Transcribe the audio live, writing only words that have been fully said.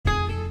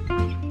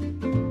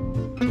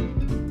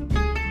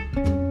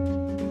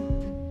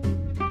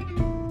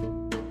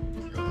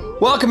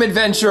Welcome,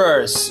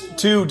 adventurers,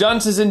 to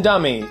Dunces and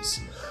Dummies.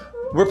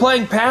 We're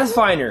playing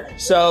Pathfinder,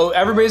 so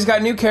everybody's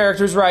got new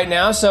characters right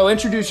now, so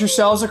introduce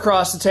yourselves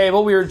across the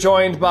table. We are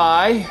joined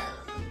by...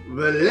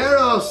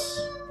 Valeros!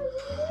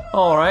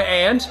 Alright,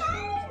 and?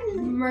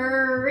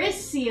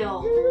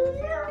 Merisiel.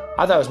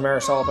 I thought it was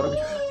Merisiel, but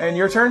okay. And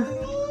your turn?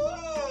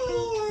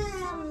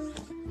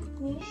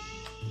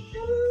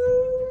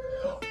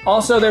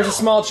 Also, there's a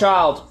small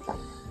child.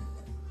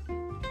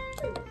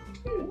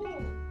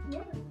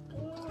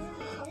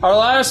 Our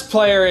last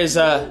player is,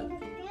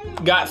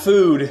 got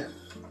food.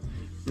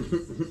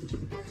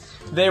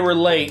 They were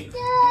late.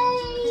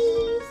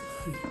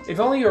 If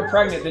only you were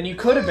pregnant, then you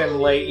could have been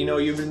late. You know,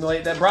 you've been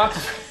late. That brought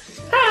the...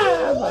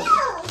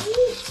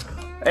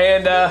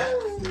 And,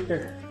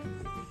 here.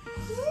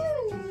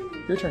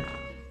 Your turn.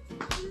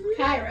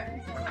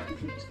 Kyra.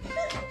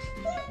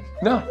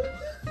 No.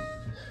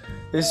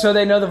 This is so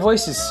they know the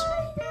voices.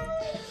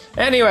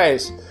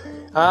 Anyways,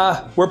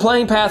 we're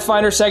playing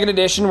Pathfinder 2nd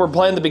Edition. We're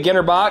playing the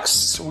beginner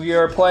box. We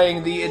are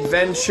playing the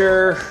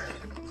adventure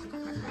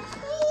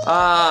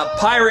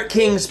Pirate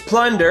King's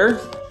Plunder.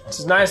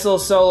 It's a nice little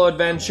solo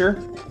adventure.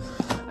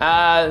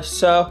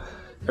 So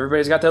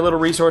everybody's got their little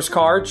resource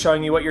card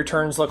showing you what your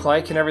turns look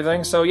like and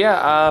everything. So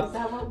yeah. Is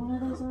that what one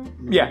of those are?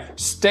 Yeah.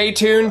 Stay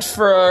tuned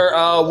for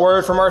a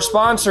word from our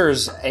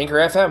sponsors, Anchor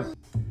FM.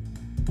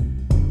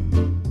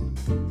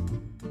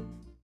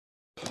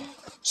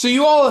 So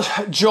you all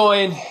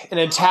join in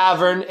a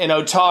tavern in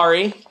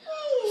Otari,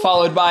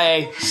 followed by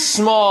a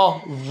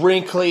small,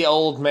 wrinkly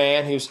old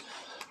man who's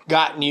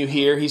gotten you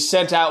here. He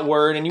sent out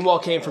word, and you all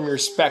came from your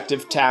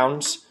respective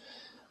towns.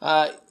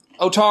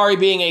 Otari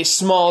being a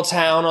small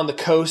town on the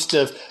coast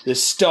of the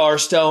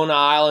Starstone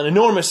Isle, an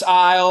enormous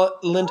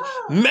island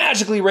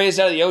magically raised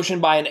out of the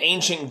ocean by an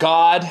ancient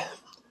god.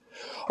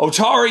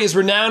 Otari is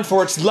renowned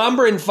for its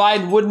lumber and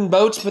fine wooden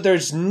boats, but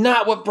there's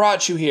not what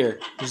brought you here.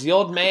 There's the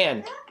old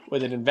man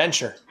with an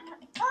adventure.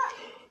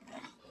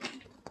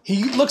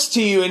 He looks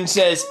to you and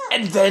says,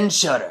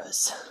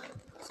 "Adventurers,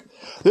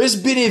 there's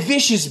been a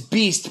vicious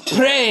beast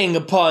preying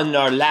upon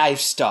our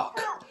livestock.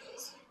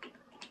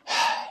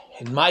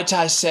 And might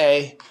I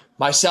say,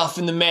 myself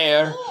and the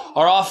mayor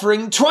are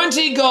offering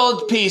 20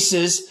 gold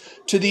pieces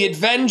to the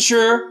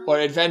adventurer or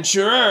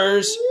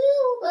adventurers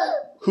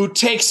who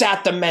takes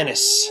out the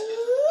menace."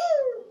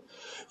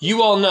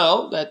 You all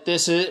know that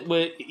this is,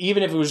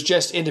 even if it was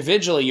just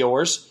individually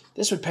yours,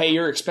 this would pay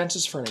your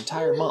expenses for an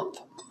entire month.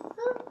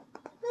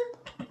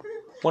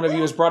 One of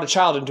you has brought a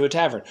child into a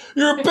tavern.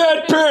 You're a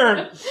bad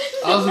parent!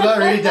 I was about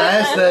ready to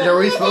ask that. Are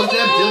we supposed to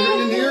have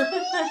children in here?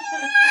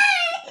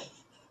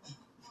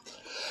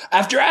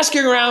 After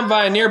asking around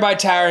by a nearby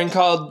tavern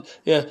called,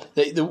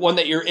 the one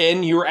that you're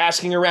in, you were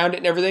asking around it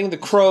and everything, the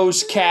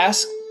Crow's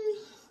Cask.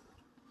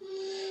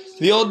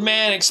 The old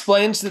man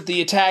explains that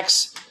the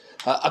attacks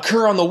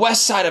occur on the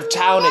west side of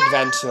town,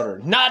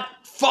 adventurer, not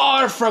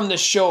far from the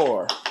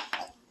shore.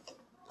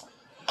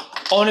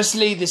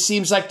 Honestly, this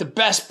seems like the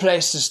best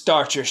place to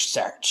start your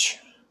search.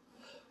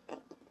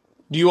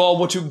 Do you all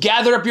want to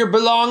gather up your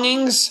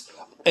belongings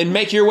and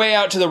make your way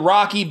out to the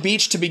rocky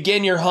beach to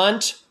begin your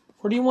hunt?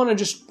 Or do you want to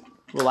just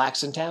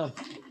relax in town?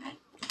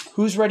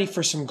 Who's ready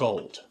for some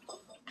gold?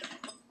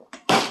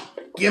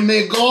 Give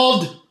me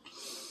gold!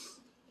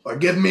 Or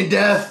give me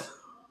death!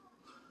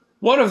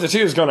 One of the two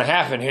is going to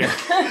happen here.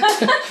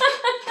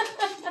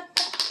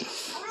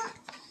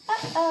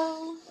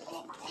 Uh-oh.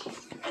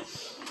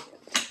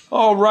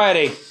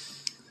 Alrighty.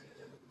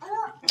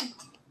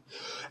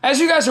 As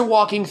you guys are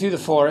walking through the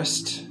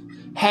forest,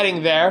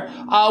 heading there,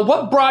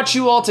 what brought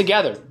you all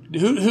together?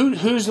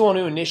 Who's the one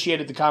who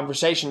initiated the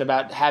conversation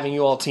about having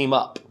you all team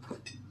up?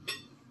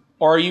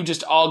 Or are you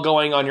just all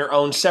going on your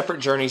own separate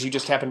journeys, you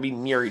just happen to be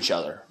near each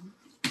other?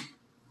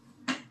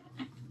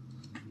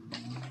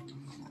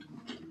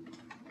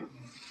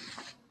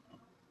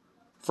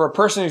 For a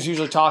person who's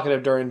usually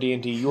talkative during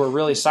D&D, you are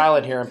really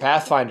silent here in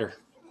Pathfinder.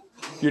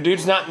 Your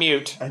dude's not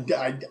mute. I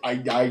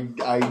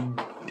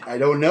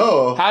don't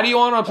know. How do you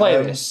want to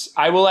play this?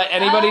 I will let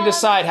anybody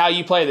decide how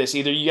you play this.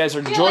 Either you guys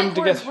are joined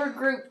together. We're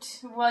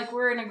grouped. Like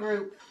we're in a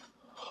group.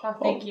 Oh,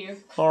 thank you.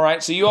 All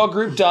right, so you all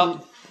grouped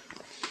up.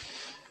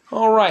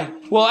 All right.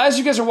 Well, as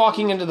you guys are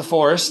walking into the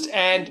forest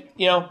and,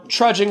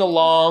 trudging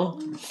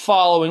along,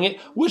 following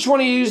it, which one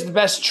of you is the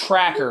best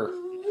tracker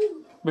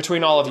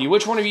between all of you?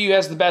 Which one of you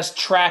has the best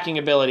tracking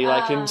ability,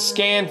 like can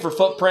scan for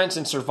footprints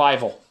and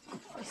survival?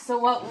 So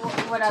what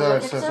I look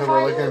at So survival?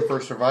 we're looking for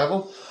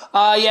survival?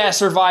 Yeah,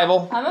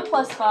 survival. I'm a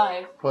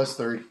 +5.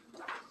 +3.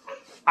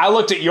 I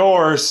looked at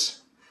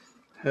yours.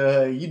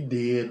 You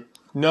did.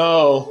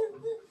 No.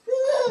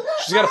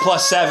 She's got a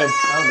 +7.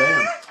 Oh,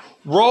 damn.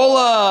 Roll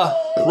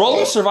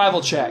a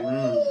survival check.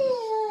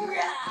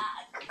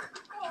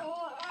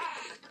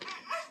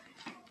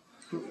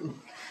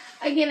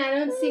 Again, I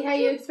don't see how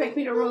you expect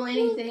me to roll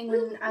anything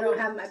when I don't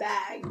have my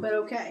bag, but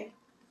okay.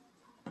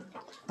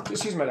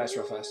 Just use my dice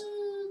real fast.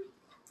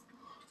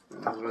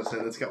 I was going to say,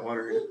 that's got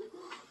water in it.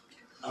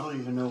 I don't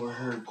even know where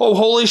her... Oh,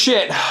 holy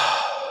shit.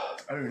 I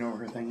don't even know where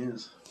her thing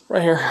is.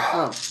 Right here.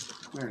 Oh,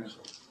 there it is.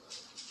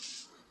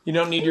 You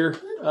don't need your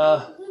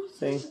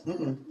thing.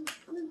 Mm-mm.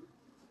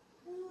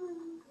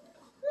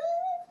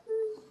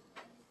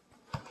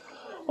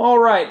 All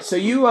right, so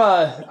you,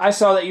 I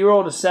saw that you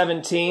rolled a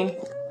 17,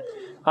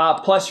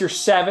 plus your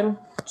 7,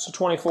 so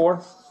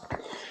 24.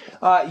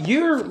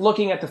 You're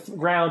looking at the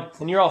ground,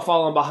 and you're all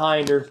following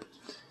behind her.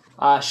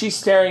 She's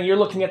staring, you're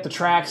looking at the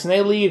tracks, and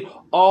they lead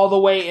all the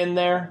way in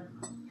there.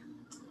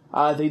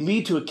 They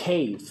lead to a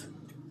cave.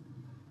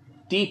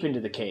 Deep into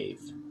the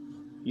cave.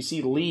 You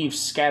see leaves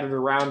scattered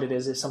around it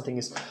as if something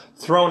has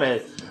thrown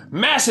a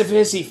massive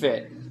hissy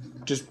fit.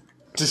 Just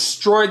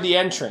destroyed the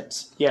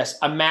entrance. Yes,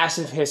 a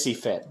massive hissy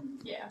fit.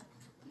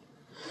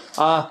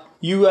 Yeah.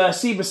 You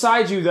see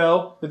beside you,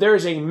 though, that there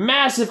is a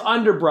massive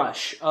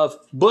underbrush of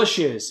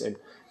bushes and,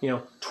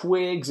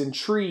 twigs and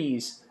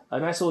trees. A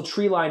nice little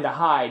tree line to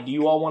hide. Do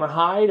you all want to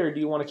hide, or do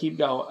you want to keep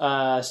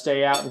going?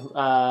 Stay out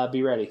and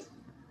be ready.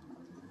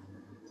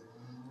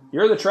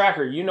 You're the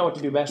tracker. You know what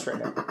to do best right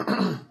now.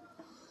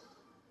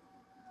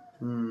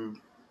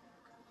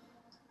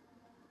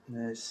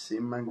 Let's see,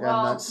 my God,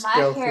 Well, not my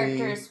stealthy.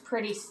 character's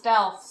pretty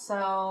stealth,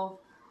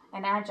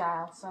 and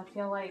agile, so I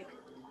feel like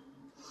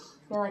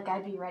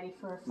I'd be ready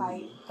for a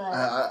fight. But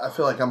I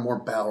feel like I'm more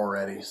battle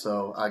ready,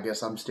 so I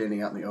guess I'm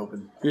standing out in the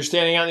open. You're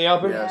standing out in the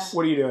open? Yes.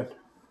 What are you doing?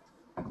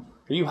 Are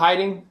you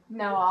hiding?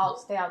 no, I'll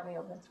stay out in the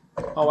open.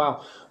 Oh,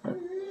 wow.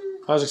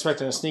 I was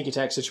expecting a sneak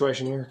attack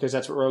situation here, because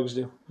that's what rogues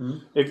do. Mm-hmm.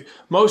 If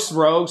most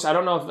rogues, I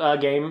don't know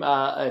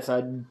if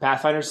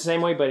Pathfinder's the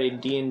same way, but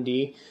in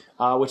D&D,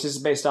 which is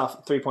based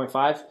off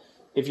 3.5,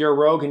 if you're a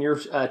rogue and you're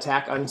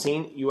attack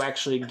unseen, you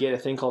actually get a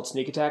thing called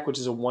sneak attack, which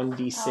is a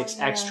 1d6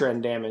 extra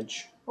in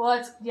damage. Well,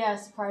 it's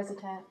surprise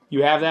attack.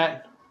 You have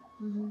that?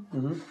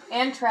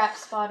 And trap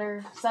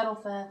spotter, subtle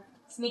theft,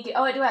 sneak.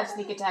 Oh, I do have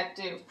sneak attack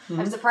too. I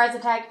have surprise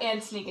attack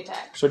and sneak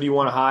attack. So do you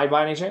want to hide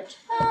by any chance?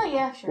 Oh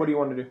yeah, sure. What do you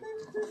want to do?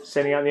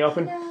 Standing out in the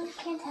open? No,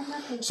 can't have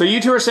my paper. So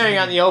you two are standing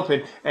out in the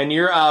open, and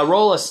you're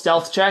roll a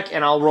stealth check,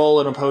 and I'll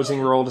roll an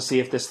opposing roll to see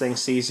if this thing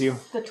sees you.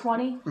 The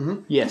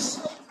 20?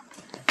 Yes.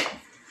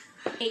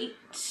 8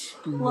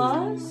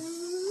 plus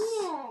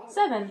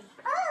 7.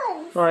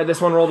 All right,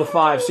 this one rolled a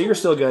 5, so you're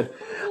still good.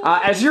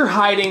 As you're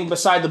hiding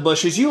beside the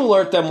bushes, you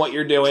alert them what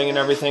you're doing and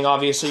everything.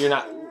 Obviously, you're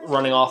not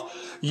running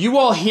off. You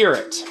all hear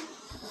it.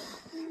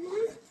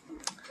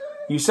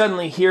 You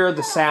suddenly hear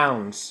the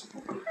sounds,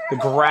 the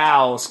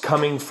growls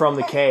coming from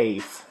the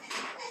cave,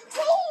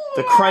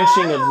 the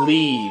crunching of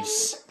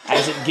leaves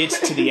as it gets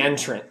to the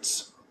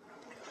entrance.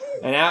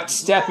 And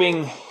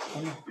outstepping,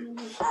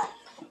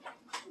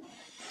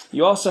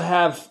 you also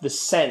have the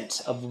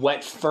scent of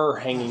wet fur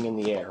hanging in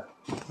the air.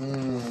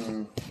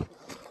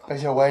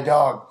 There's your white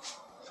dog.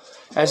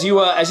 As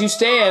you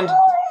stand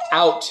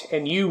out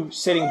and you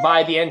sitting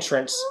by the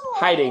entrance,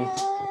 hiding,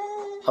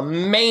 a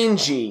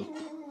mangy,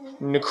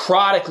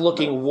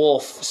 necrotic-looking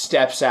wolf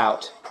steps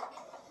out.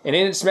 And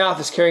in its mouth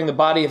is carrying the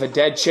body of a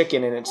dead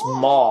chicken in its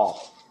maw.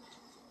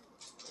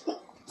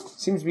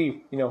 Seems to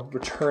be,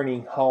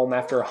 returning home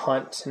after a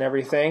hunt and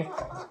everything.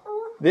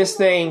 This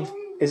thing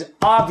is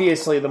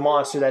obviously the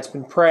monster that's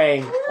been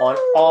preying on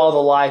all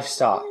the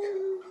livestock.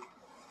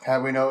 How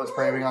do we know it's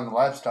preying on the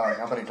livestock?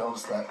 Nobody told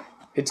us that.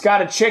 It's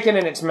got a chicken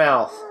in its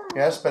mouth.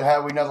 Yes, but how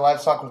do we know the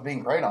livestock was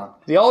being preyed on?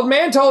 The old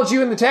man told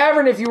you in the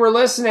tavern if you were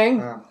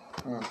listening. I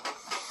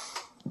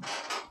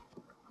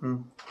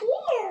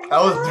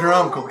was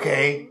drunk,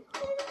 okay?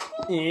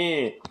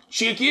 Yeah.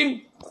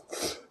 Chicken?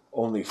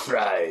 Only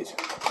fried.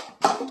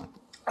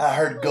 I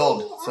heard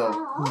gold,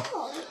 so...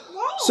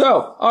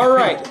 So,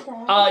 alright.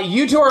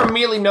 You two are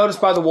immediately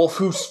noticed by the wolf,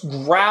 who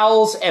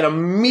growls and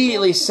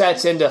immediately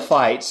sets into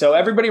fight. So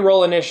everybody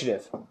roll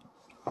initiative.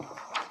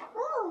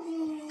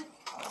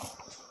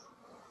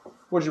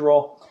 What'd you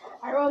roll?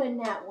 I rolled a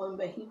nat 1,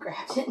 but he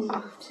grabbed it and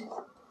moved it.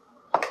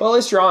 Well, at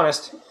least you're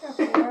honest.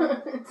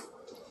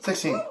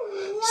 16.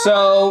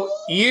 So,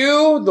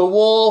 you, the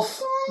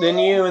wolf, then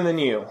you, and then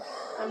you.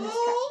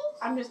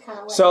 I'm just kind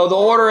of. So the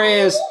order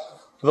is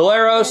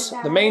Valeros,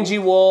 the mangy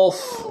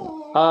wolf,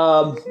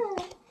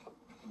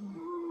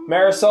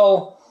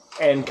 Merisiel,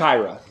 and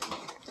Kyra.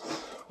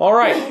 All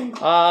right.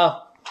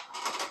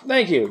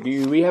 Thank you.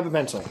 Do we have a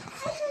pencil?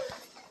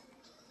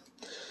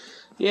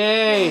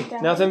 Yay!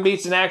 Nothing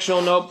beats an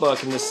actual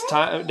notebook in this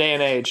day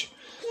and age.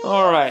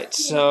 All right.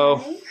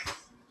 So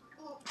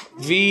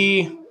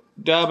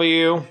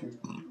VW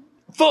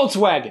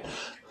Volkswagen.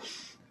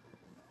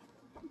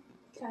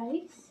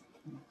 Guys.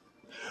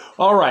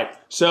 All right.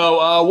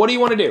 So what do you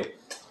want to do?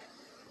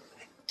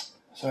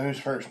 So who's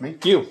first? Me?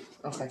 You,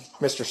 Okay.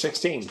 Mr.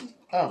 16.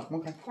 Oh,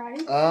 okay.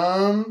 Guys.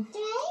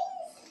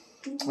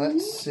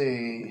 Let's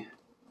see.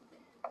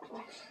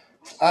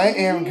 I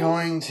am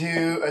going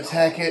to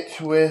attack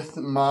it with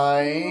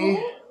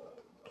my...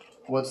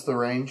 What's the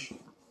range?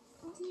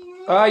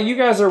 You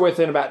guys are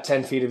within about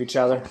 10 feet of each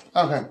other.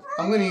 Okay.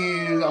 I'm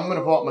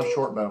gonna pull out my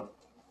short bow.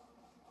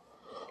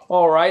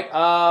 All right.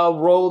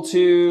 Roll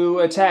to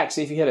attack.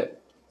 See if you hit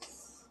it.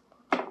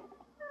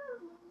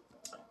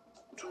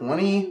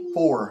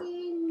 24.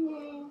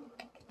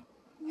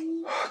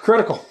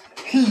 Critical.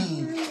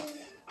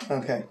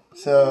 Okay,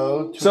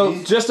 so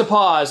just to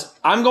pause,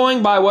 I'm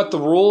going by what the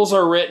rules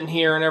are written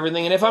here and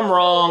everything, and if I'm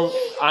wrong,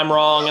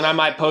 and I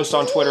might post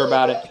on Twitter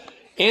about it.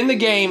 In the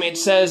game, it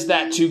says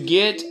that to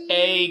get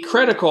a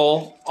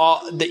critical,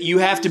 that you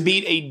have to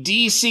beat a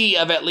DC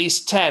of at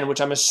least 10,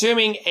 which I'm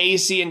assuming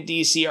AC and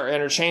DC are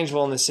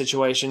interchangeable in this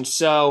situation.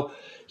 So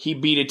he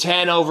beat a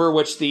 10 over,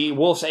 which the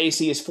Wolf's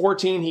AC is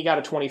 14. He got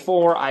a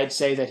 24. I'd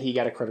say that he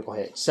got a critical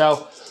hit.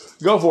 So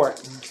go for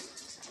it.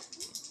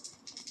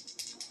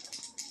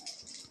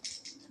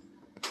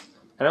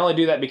 And I only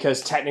do that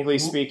because, technically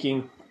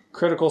speaking,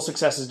 critical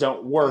successes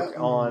don't work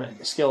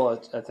on skill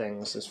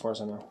things, as far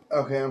as I know.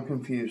 Okay, I'm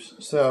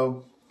confused.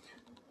 So,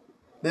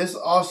 this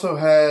also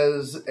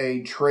has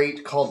a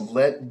trait called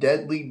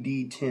Deadly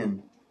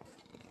D10.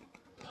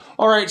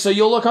 All right, so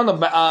you'll look on the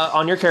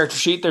on your character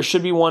sheet. There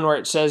should be one where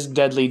it says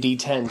Deadly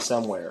D10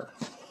 somewhere.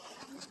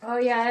 Oh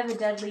yeah, I have a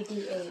Deadly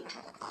D8.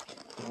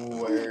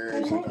 Where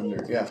is it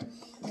under? Yeah.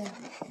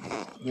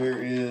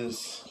 There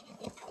is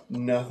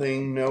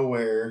nothing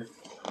nowhere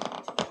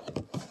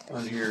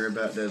on here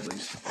about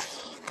deadlies.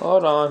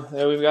 Hold on.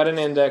 Yeah, we've got an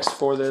index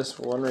for this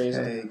for one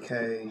reason.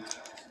 Okay.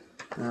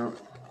 No.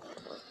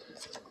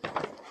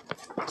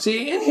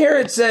 See, in here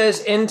it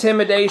says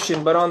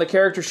intimidation, but on the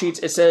character sheets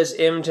it says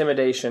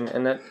intimidation,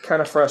 and that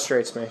kind of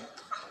frustrates me.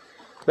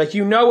 Like,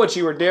 you know what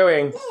you were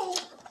doing.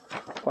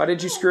 Why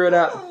did you screw it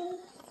up?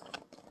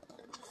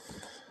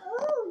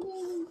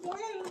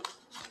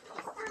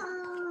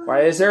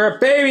 Why is there a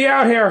baby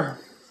out here?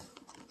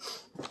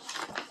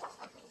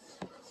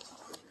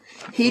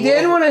 He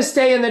didn't want to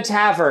stay in the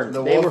tavern.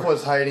 The wolf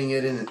was hiding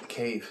it in a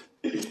cave.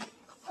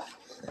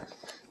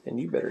 And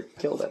you better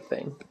kill that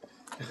thing.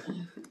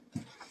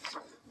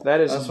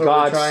 That's what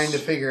God's... we're trying to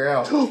figure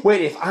out.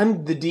 Wait, if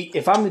I'm the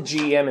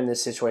GM in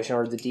this situation,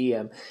 or the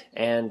DM,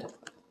 and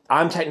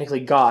I'm technically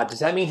God, does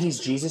that mean he's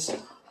Jesus?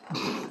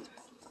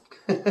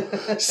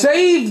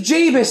 Save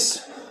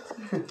Jeebus!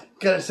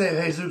 Gotta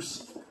save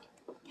Jesus.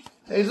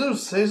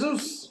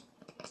 Jesus.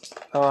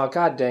 Oh,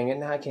 God dang it.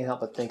 Now I can't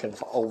help but think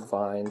of old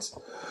vines.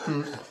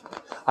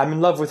 I'm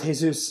in love with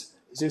Jesus.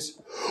 Jesus.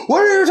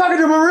 What are you talking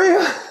to,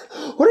 Maria?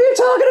 What are you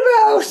talking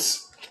about?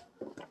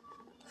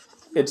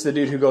 It's the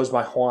dude who goes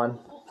by Juan.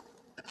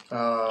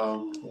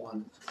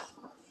 One.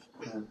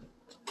 Yeah.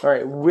 All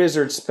right,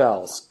 wizard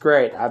spells.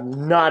 Great.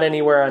 I'm not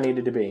anywhere I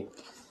needed to be.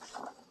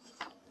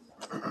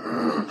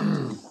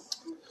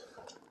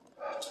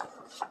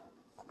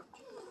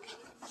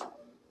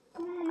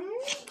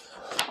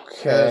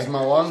 Because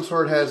my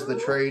longsword has the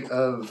trait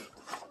of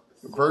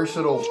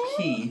versatile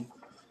P,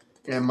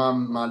 and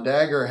my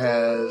dagger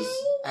has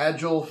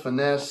agile,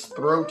 finesse,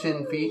 throw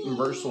 10 feet, and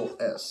versatile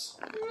S.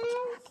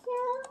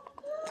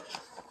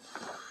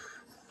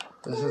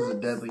 This is a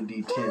deadly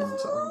D10,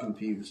 so I'm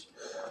confused.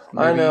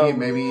 I know.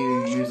 Maybe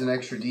you use an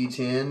extra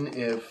D10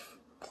 if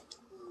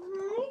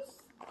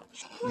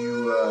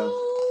you,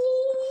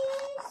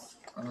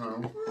 I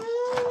don't know.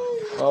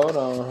 Hold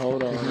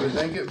on. You would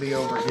think it'd be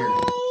over here.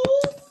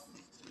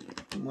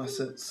 Unless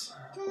it's...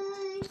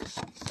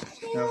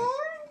 No.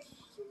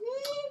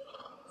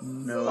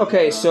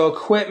 Okay, so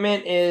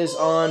equipment is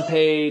on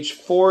page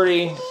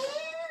 40.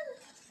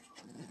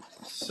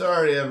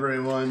 Sorry,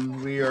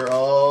 everyone. We are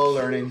all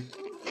learning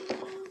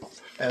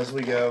as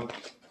we go.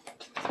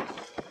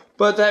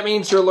 But that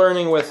means you're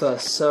learning with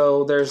us,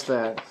 so there's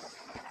that.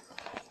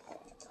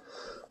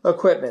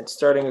 Equipment,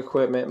 starting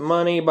equipment.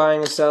 Money,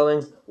 buying and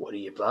selling. What are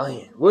you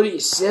buying? What are you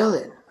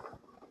selling?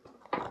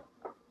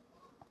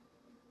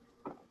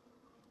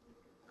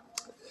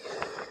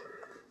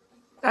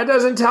 That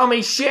doesn't tell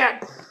me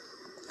shit.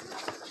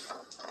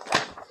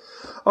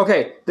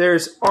 Okay,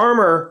 there's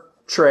armor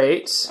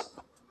traits.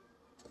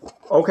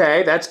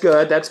 Okay, that's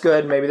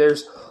good. Maybe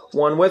there's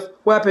one with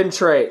weapon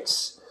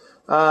traits.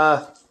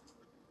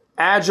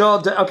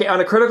 Agile. Okay, on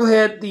a critical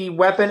hit, the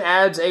weapon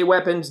adds a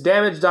weapon's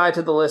damage die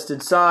to the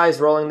listed size.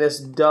 Roll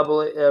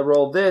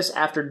this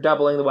after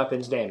doubling the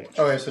weapon's damage.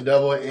 Okay, so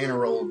double it and a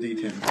roll of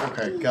D10.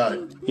 Okay, got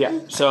it. Yeah.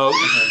 So,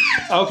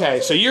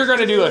 okay, so you're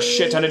gonna do a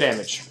shit ton of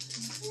damage.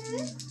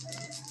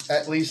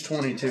 At least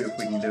 22 if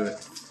we can do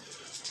it.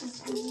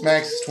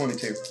 Max is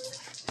 22.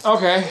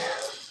 Okay.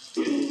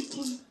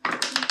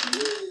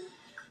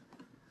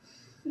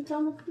 It's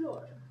on the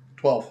floor.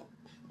 12.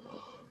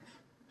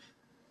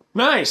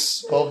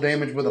 Nice. 12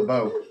 damage with a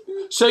bow.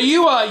 So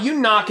you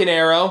knock an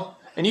arrow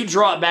and you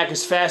draw it back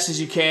as fast as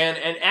you can,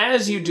 and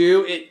as you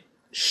do, it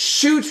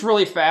shoots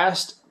really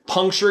fast,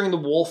 puncturing the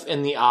wolf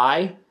in the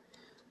eye,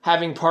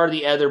 having part of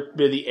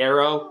the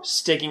arrow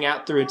sticking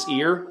out through its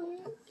ear,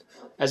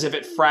 as if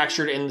it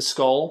fractured in the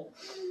skull.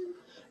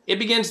 It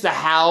begins to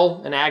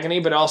howl in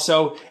agony, but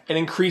also an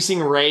increasing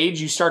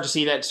rage. You start to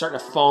see that starting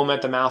to foam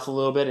at the mouth a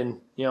little bit,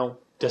 and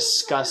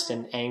disgust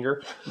and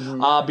anger.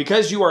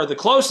 Because you are the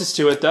closest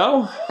to it,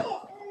 though.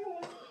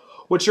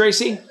 What's your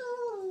AC?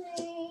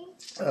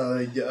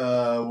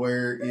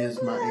 Where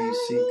is my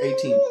AC?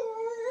 18.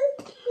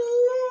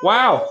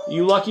 Wow,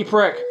 you lucky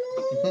prick.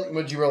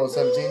 What'd you roll, a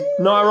 17?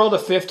 No, I rolled a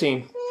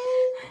 15.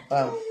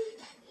 Wow.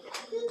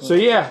 So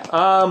yeah,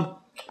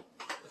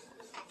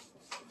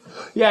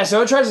 Yeah,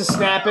 so it tries to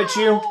snap at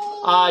you.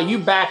 You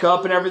back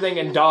up and everything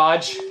and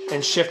dodge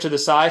and shift to the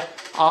side.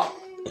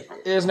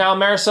 It is now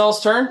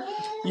Merisel's turn.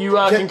 You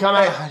can come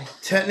out.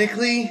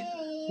 Technically,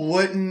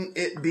 wouldn't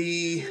it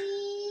be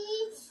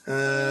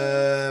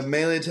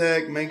melee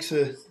attack makes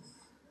a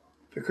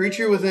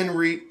creature within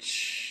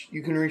reach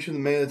you can reach with a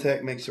melee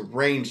attack makes a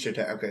ranged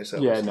attack. Okay,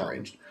 so it's not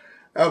ranged.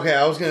 Okay,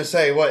 I was gonna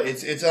say what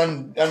it's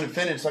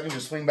undefended, so I can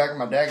just swing back with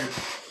my dagger,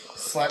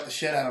 slap the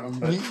shit out of him.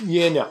 But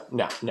yeah,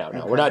 no,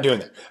 okay. We're not doing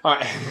that. All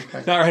right,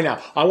 not right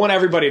now. I want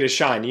everybody to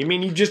shine. You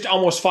mean you just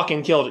almost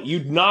fucking killed it?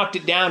 You knocked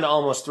it down to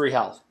almost 3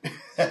 health.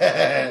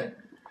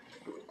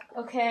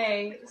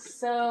 Okay,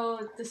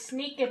 so the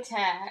sneak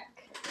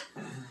attack.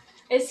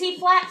 Is he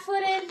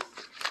flat-footed?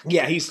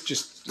 Yeah, he's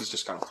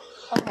just kind of.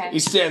 Okay.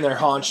 He's standing there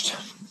haunched.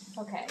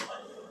 Okay,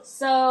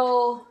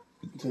 so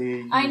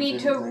I need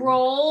to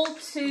roll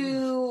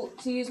to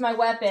use my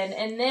weapon,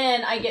 and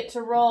then I get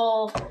to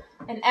roll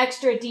an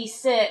extra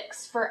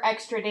d6 for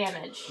extra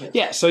damage.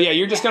 Yeah, so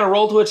you're just gonna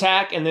roll to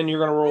attack, and then you're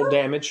gonna roll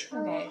damage.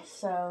 Okay,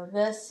 so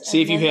this.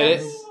 See if you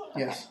hit it.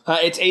 Okay. Yes.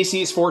 Its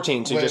AC is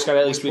 14, so you just gotta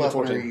at least beat the What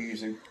weapon are 14. you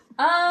using?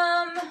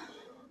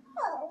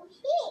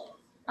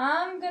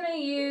 I'm gonna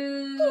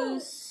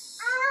use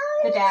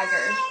the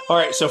dagger. All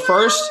right, so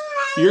first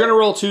you're gonna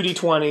roll 2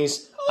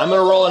 d20s. I'm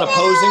gonna roll an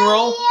opposing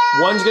roll.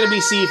 One's gonna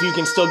be see if you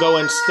can still go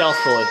in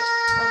stealthily.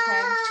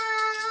 Okay.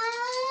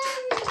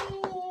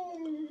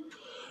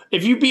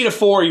 If you beat a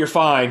 4, you're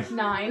fine.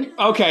 9.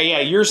 Okay, yeah,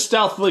 you're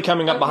stealthily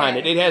coming up behind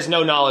it. It has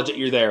no knowledge that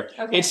you're there.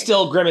 Okay. It's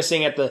still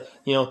grimacing at the,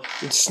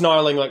 it's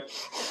snarling like,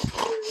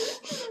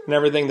 and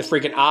everything. The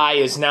freaking eye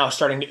is now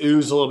starting to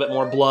ooze a little bit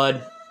more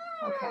blood.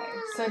 Okay,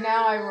 so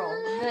now I roll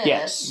this.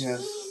 Yes.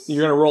 Yes.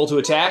 You're gonna roll to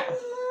attack.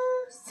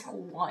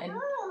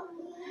 1.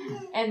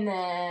 And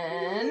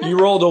then... You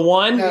rolled a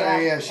 1?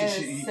 Yeah,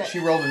 she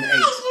rolled an 8.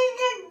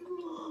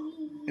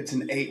 It's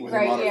an 8 with a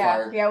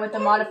modifier. Yeah, with the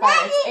modifier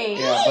it's 8.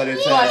 Yeah, but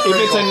it's If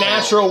it's a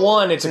natural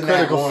 1, it's a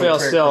critical fail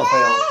still.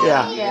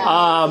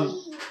 Yeah.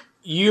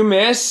 You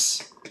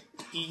miss.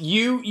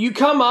 You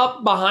come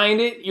up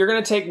behind it. You're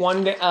gonna take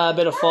 1 bit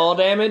of fall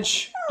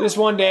damage. Just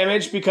 1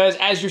 damage, because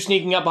as you're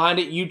sneaking up behind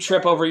it, you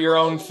trip over your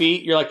own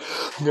feet. You're like,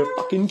 I'm gonna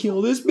fucking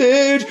kill this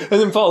bitch,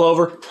 and then fall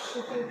over.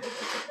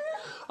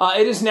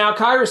 It is now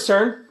Kyra's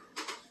turn.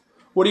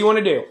 What do you want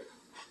to do?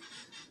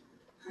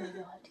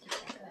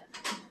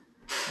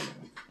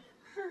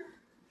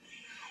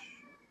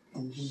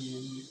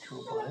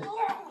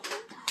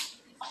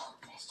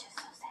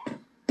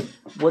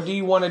 What do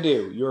you want to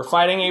do? You're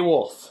fighting a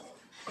wolf.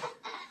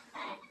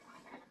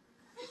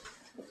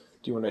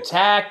 Do you want to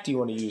attack? Do you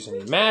want to use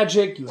any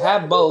magic? You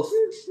have both.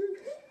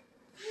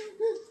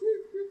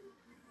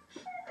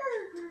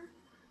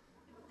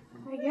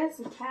 I guess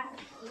attack.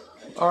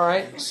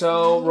 Alright,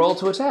 so roll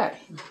to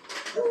attack.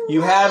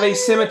 You have a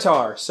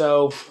scimitar,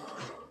 so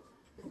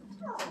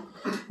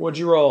what'd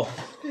you roll?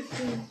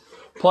 15.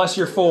 Plus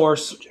your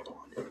force.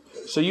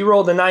 So you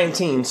rolled a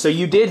 19. So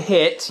you did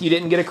hit. You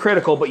didn't get a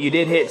critical, but you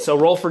did hit. So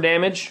roll for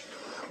damage,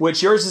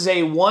 which yours is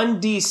a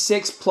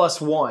 1d6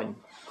 plus 1.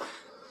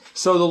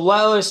 So the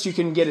lowest you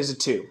can get is a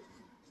 2.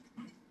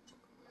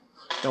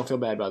 Don't feel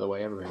bad, by the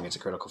way. Everyone gets a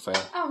critical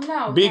fail. Oh,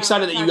 no. Be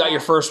excited that you got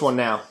your first one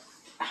now.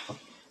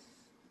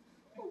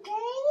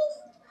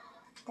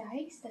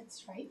 Dice?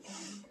 That's right.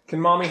 Can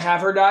mommy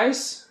have her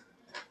dice?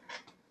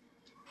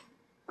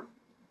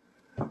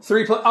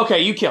 3 plus...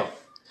 Okay, you kill.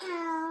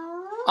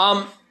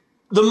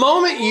 The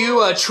moment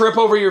you trip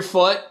over your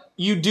foot,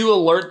 you do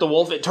alert the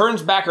wolf. It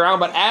turns back around,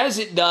 but as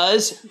it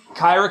does,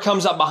 Kyra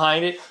comes up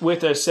behind it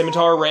with a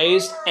scimitar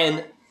raised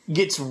and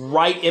gets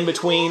right in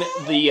between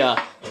the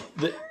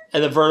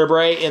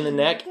vertebrae in the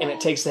neck, and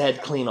it takes the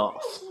head clean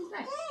off.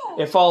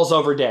 It falls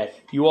over dead.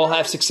 You all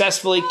have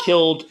successfully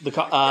killed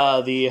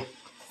the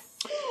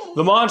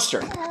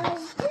monster,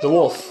 the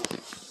wolf.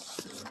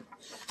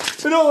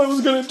 And all I was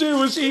going to do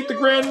was eat the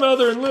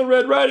grandmother and Little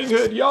Red Riding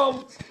Hood,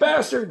 y'all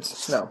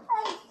bastards. No.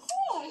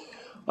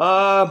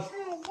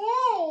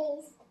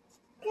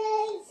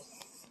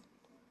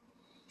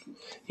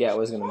 Yeah, I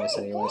was going to miss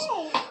anyways.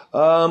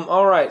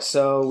 Alright,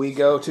 so we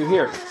go to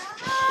here.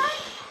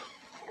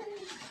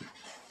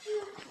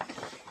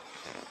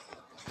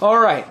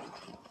 Alright.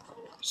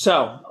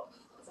 So,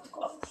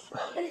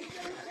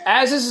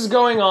 as this is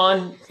going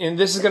on, and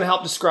this is going to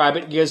help describe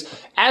it, because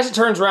as it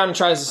turns around and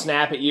tries to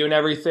snap at you and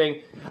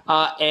everything,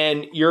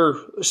 and you're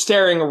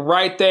staring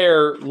right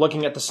there,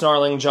 looking at the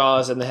snarling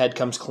jaws, and the head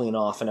comes clean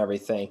off and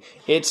everything.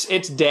 It's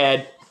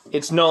dead.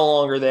 It's no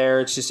longer there.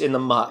 It's just in the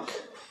muck.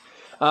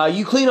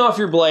 You clean off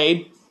your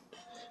blade.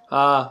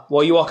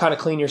 Well, you all kind of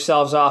clean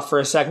yourselves off for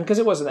a second, because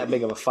it wasn't that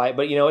big of a fight,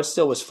 but, it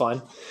still was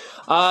fun.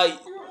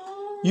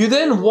 You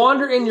then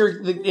wander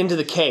into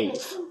the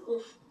cave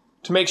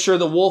to make sure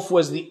the wolf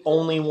was the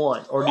only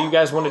one, or do you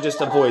guys want to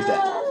just avoid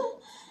that?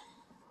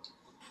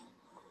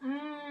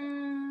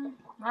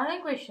 I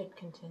think we should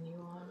continue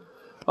on.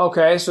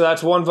 Okay, so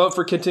that's 1 vote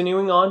for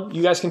continuing on.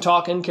 You guys can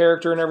talk in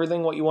character and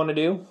everything, what you want to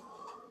do.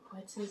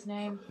 What's his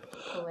name?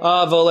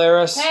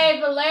 Valeros. Hey,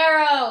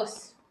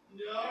 Valeros!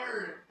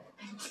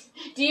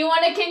 Do Do you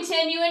want to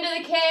continue into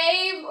the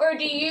cave, or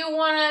do you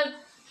want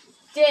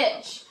to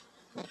ditch?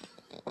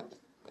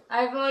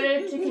 I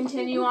voted to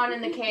continue on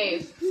in the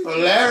cave.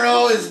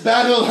 Valero is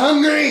battle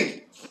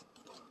hungry.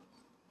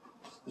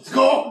 Let's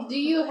go. Do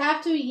you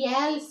have to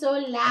yell so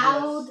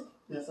loud?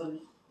 Yes,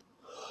 honey.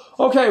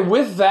 Okay,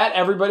 with that,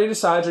 everybody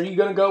decides, are you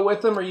going to go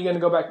with them, or are you going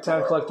to go back to town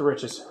and collect the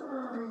riches?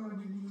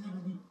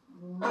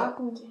 I'll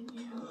continue.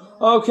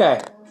 Okay.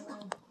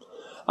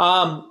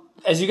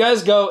 As you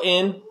guys go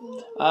in,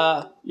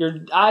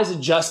 your eyes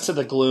adjust to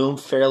the gloom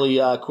fairly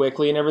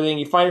quickly and everything.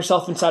 You find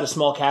yourself inside a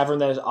small cavern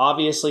that is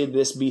obviously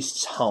this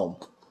beast's home.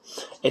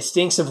 It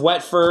stinks of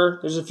wet fur.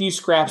 There's a few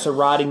scraps of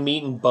rotting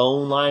meat and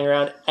bone lying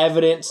around,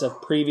 evidence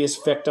of previous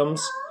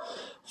victims.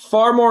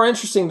 Far more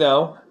interesting,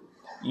 though,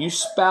 you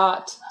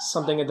spot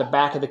something at the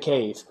back of the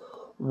cave.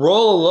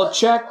 Roll a look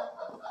check,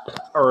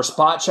 or a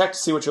spot check to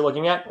see what you're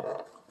looking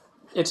at.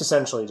 It's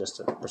essentially just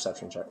a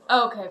perception check.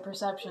 Okay,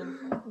 perception.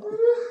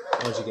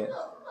 What'd you get?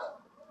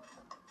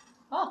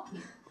 Oh.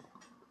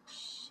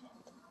 Shit.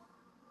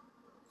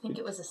 I think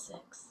it was a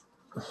 6.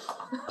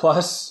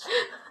 Plus?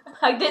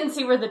 I didn't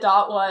see where the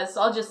dot was,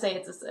 so I'll just say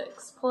it's a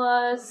 6.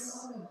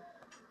 Plus...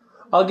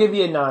 I'll give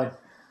you a 9.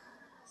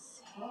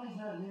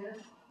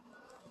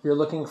 You're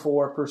looking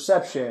for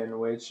perception,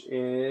 which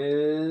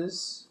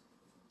is...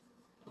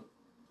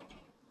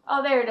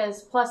 Oh, there it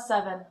is. Plus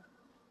 7.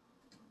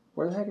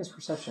 Where the heck is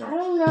perception? I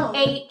don't know.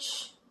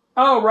 H.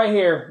 Oh, right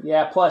here.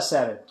 Yeah, plus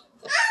 7.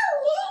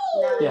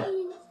 Yeah.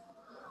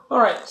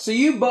 Alright, so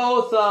you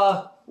both,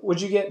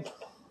 what'd you get?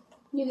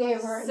 You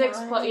gave her a 6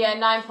 9. plus, yeah,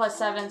 9 plus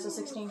 7, so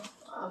 16.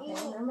 Okay,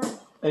 never mind.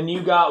 And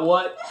you got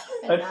what?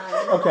 A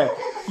 9. Okay.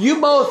 You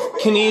both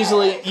can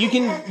easily, you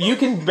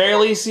can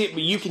barely see it,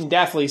 but you can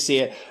definitely see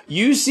it.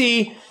 You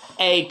see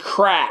a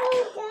crack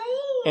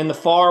in the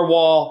far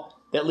wall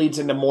that leads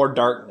into more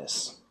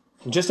darkness.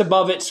 And just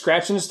above it,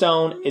 scratched in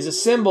stone, is a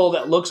symbol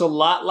that looks a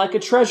lot like a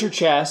treasure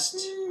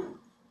chest.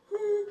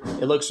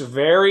 It looks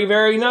very,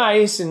 very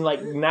nice, and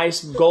like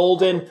nice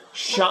golden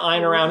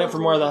shine around it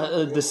from where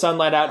the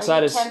sunlight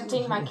outside is. Are you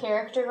tempting my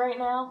character right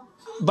now?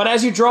 But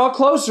as you draw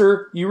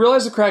closer, you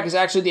realize the crack is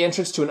actually the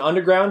entrance to an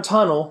underground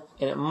tunnel,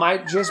 and it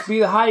might just be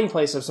the hiding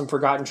place of some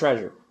forgotten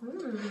treasure.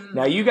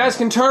 Now you guys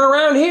can turn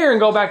around here and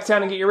go back to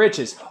town and get your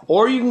riches,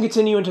 or you can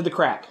continue into the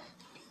crack.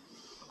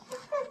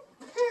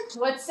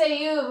 What say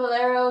you,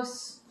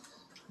 Valeros?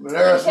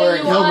 Valeros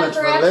wearing helmets.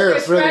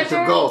 Valeros ready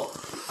to go.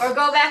 Or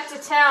go back to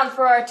town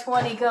for our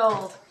 20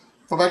 gold?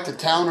 Go back to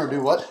town or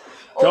do what?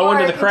 Go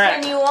into the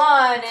crack. Continue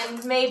on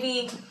and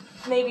maybe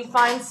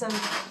find some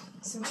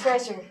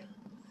treasure.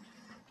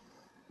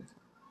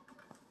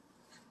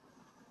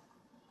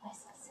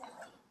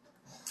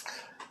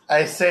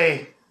 I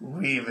say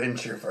we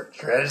venture for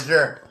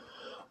treasure.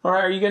 All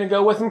right, are you going to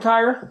go with him,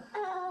 Kyra?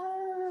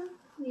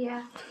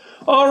 Yeah.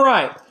 All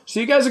right, so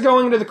you guys are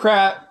going into the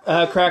crack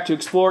to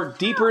explore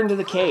deeper into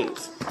the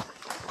caves.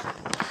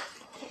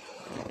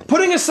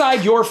 Putting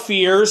aside your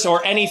fears,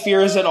 or any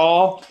fears at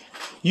all,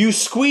 you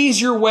squeeze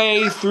your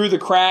way through the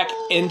crack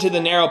into the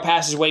narrow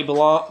passageway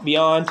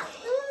beyond,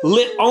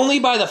 lit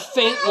only by the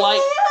faint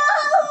light...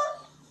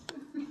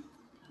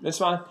 That's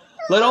fine.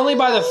 Lit only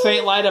by the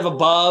faint light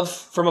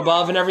from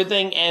above and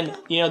everything, and,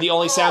 the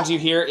only sounds you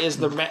hear is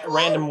the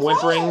random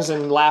whimperings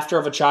and laughter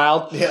of a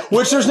child. Yeah.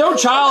 Which there's no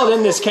child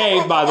in this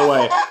cave, by the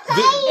way.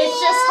 It's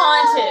just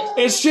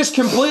haunted. It's just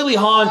completely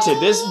haunted.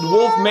 This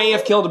wolf may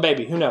have killed a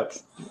baby. Who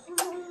knows?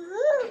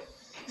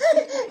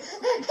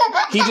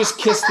 He just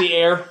kissed the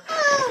air.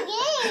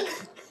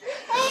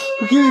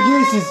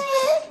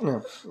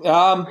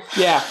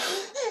 Yeah.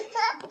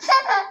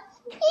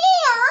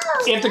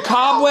 If the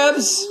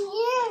cobwebs...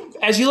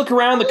 As you look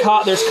around,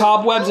 there's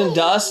cobwebs and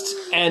dust,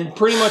 and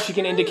pretty much you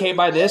can indicate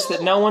by this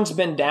that no one's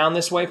been down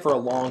this way for a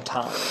long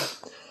time.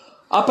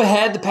 Up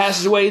ahead, the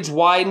passageway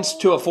widens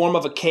to a form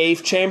of a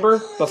cave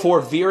chamber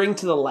before veering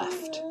to the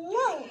left.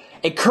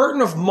 A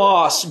curtain of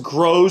moss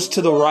grows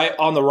to the right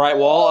on the right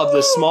wall of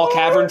the small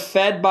cavern,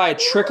 fed by a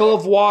trickle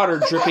of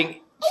water dripping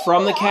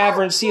from the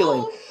cavern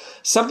ceiling.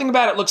 Something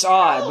about it looks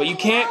odd, but you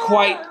can't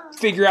quite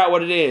figure out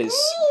what it is.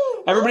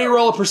 Everybody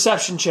roll a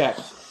perception check.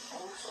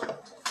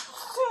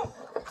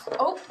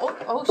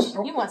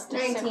 He wants to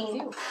 19. sit with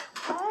you.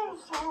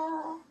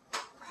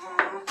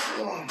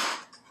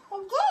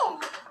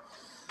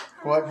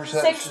 What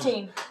perception?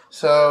 16.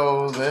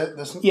 So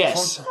this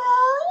Yes. one?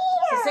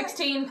 So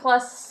 16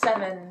 plus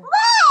 7.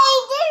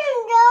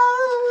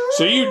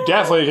 So you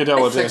definitely can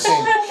tell what this.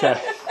 16.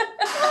 Okay.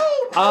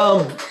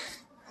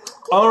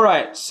 All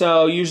right.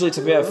 So usually it's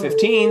about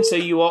 15. So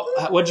you all,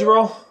 what'd you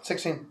roll?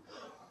 16.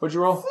 What'd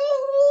you roll?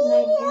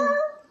 19.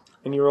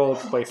 And you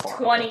rolled way far.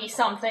 20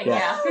 something,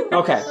 yeah.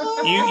 Okay.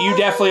 You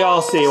definitely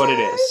all see what it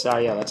is.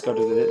 Yeah, let's go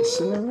to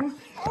this.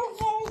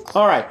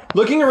 All right.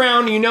 Looking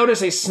around, you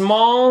notice a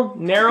small,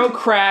 narrow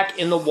crack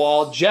in the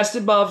wall just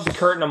above the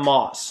curtain of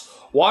moss.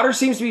 Water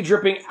seems to be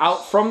dripping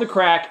out from the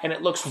crack, and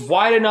it looks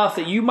wide enough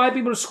that you might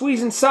be able to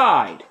squeeze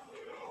inside.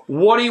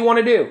 What do you want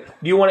to do?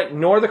 Do you want to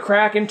ignore the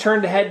crack and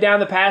turn to head down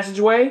the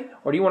passageway,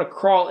 or do you want to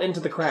crawl into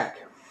the crack?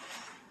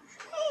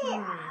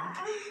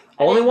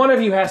 Only one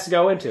of you has to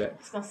go into it. I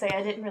was going to say,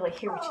 I didn't really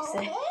hear what you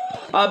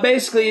said.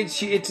 Basically,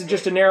 it's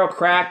just a narrow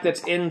crack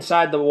that's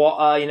inside the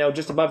wall,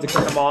 just above the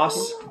curtain of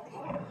moss.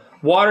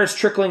 Water's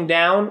trickling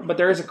down, but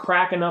there is a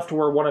crack enough to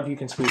where one of you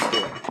can squeeze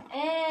through it.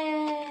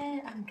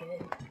 I'm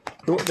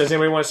good. Does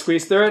anybody want to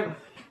squeeze through it?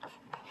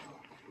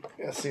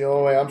 That's the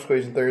only way I'm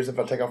squeezing through is if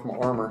I take off my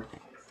armor.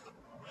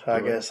 So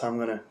I guess I'm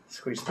going to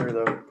squeeze through,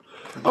 though.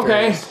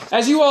 Okay,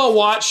 as you all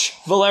watch,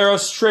 Valeros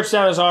strips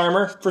down his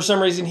armor. For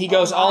some reason, he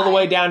goes all the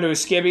way down to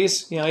his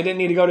skivvies. He didn't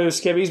need to go to his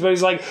skivvies, but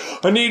he's like,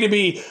 I need to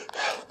be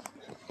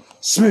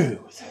smooth.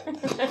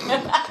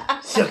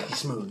 Silky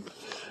smooth.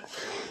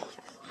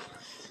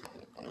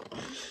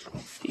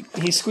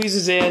 He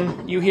squeezes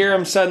in. You hear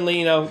him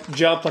suddenly,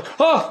 jump like,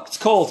 oh, it's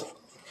cold.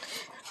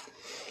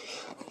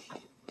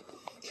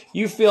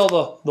 You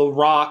feel the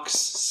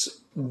rocks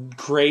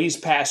graze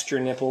past your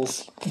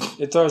nipples.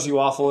 It throws you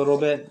off a little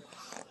bit.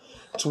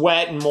 It's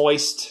wet and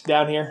moist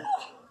down here.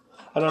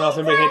 I don't know if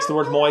anybody hates the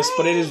word moist,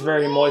 but it is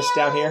very moist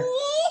down here.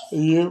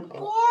 Yep.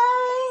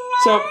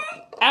 So,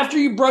 after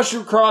you brush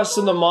across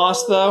some of the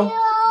moss, though,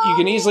 you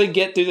can easily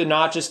get through the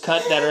notches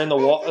cut that are in the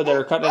wall, that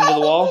are cut into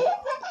the wall.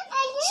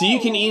 So you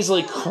can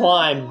easily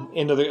climb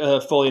into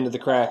the fully into the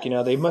crack.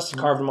 They must have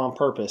carved them on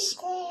purpose.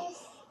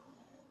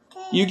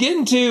 You get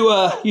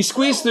into, you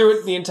squeeze through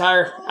it, the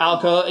entire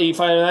alcove. You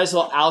find a nice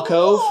little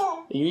alcove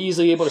that you're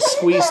easily able to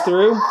squeeze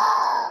through.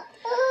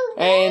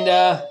 And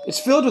it's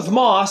filled with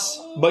moss,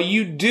 but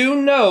you do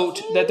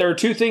note that there are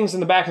two things in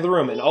the back of the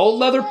room. An old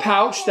leather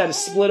pouch that is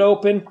split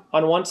open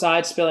on one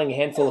side, spilling a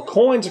handful of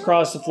coins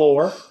across the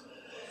floor.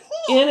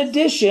 In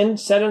addition,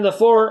 set on the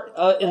floor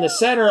in the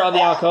center of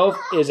the alcove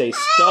is a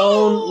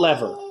stone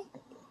lever.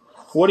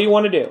 What do you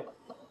want to do?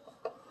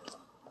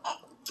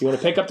 Do you want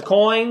to pick up the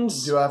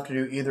coins? Do I have to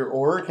do either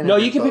or? No,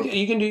 you can pick.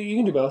 You can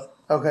do both.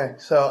 Okay,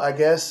 so I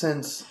guess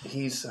since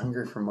he's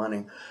hungry for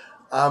money,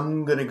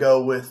 I'm gonna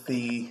go with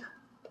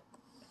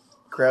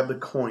grab the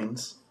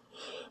coins.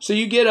 So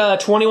you get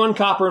 21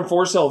 copper and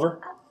 4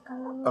 silver.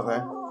 Okay.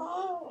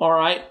 All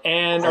right,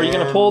 and are you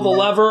going to pull the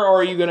lever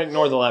or are you going to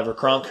ignore the lever,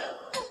 Crunk?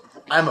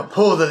 I'm gonna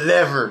pull the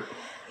lever.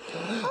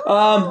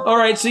 All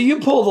right, so you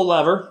pull the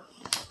lever.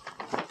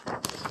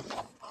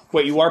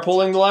 Wait, you are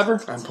pulling the lever?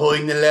 I'm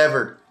pulling the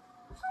lever.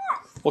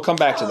 We'll come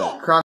back to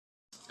that. Crunk.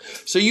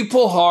 So you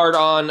pull hard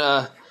on,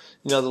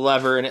 the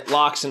lever, and it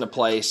locks into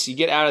place. You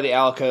get out of the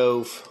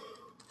alcove,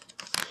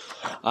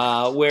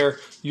 where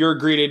you're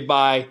greeted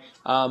by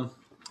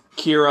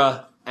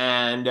Kyra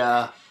and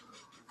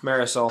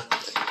Merisiel.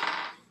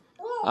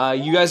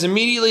 You guys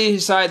immediately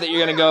decide that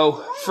you're going to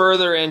go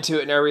further into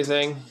it and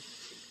everything.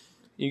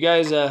 You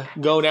guys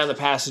go down the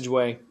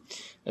passageway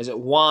as it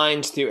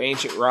winds through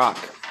ancient rock,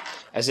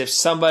 as if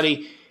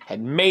somebody had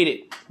made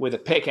it with a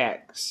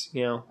pickaxe,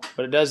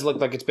 but it does look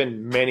like it's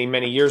been many,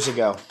 many years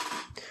ago.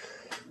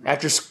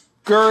 After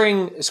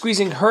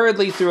squeezing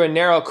hurriedly through a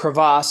narrow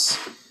crevasse,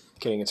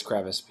 kidding, it's a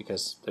crevice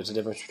because there's a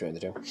difference between the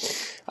two,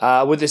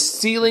 with the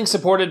ceiling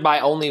supported by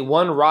only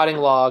one rotting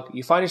log,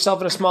 you find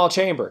yourself in a small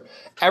chamber.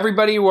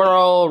 Everybody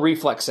roll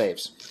reflex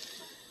saves.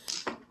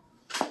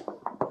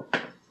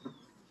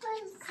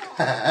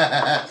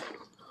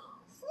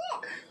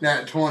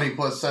 Not 20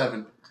 plus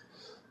 7.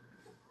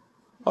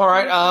 All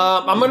right,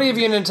 I'm going to give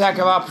you an attack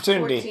of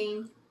opportunity.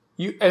 14.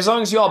 As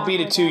long as you all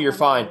beat it 2, you're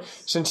fine.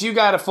 Since you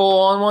got a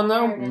full-on one,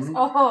 though,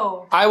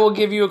 Oh. I will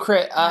give you a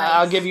crit.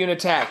 I'll give you an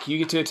attack. You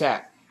get to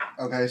attack.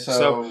 Okay,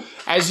 so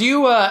as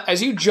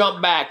you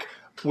jump back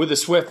with the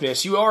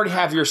swiftness, you already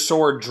have your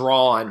sword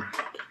drawn,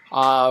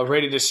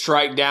 ready to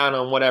strike down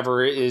on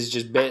whatever is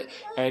just bit,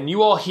 and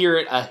you all hear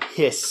it a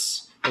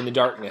hiss in the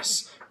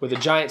darkness, with a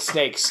giant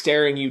snake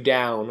staring you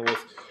down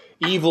with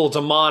evil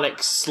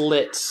demonic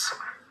slits,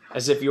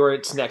 as if you're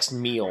its next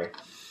meal.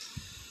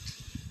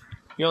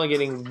 You're only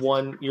getting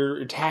one. You're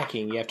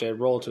attacking. You have to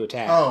roll to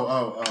attack.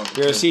 Oh.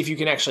 You're going to see if you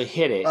can actually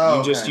hit it.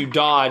 Oh, You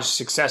dodge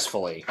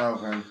successfully.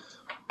 Okay.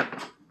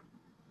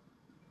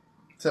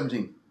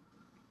 17.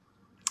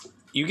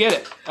 You get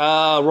it.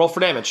 Roll for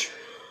damage.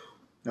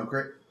 No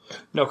crit?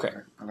 No crit.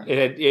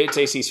 Okay. Its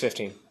AC's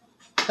 15.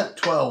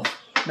 12.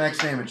 Max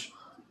damage.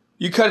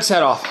 You cut its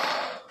head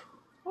off.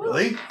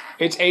 Really?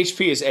 Its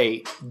HP is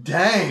 8.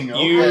 Dang,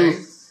 okay.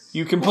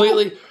 You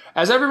completely...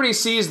 As everybody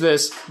sees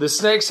this, the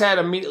snake's head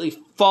immediately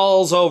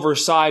falls over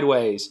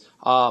sideways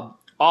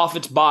off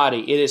its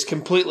body. It is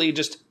completely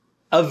just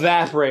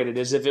evaporated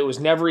as if it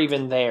was never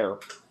even there.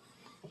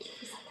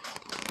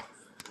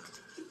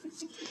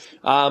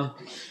 And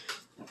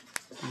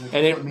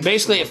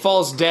it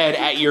falls dead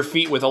at your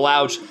feet with a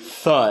loud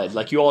thud.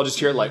 Like you all just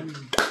hear it like,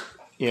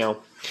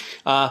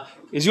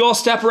 as you all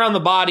step around the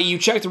body, you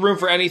check the room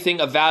for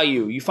anything of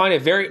value. You find a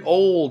very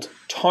old,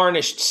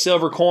 tarnished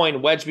silver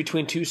coin wedged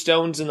between 2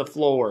 stones in the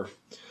floor.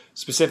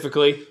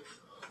 Specifically,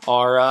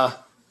 our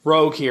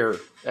rogue here,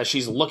 as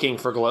she's looking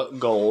for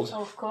gold.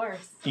 Oh, of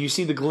course. You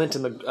see the glint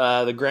in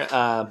the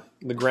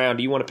ground.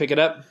 Do you want to pick it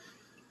up?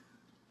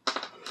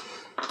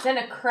 It's in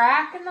a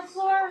crack in the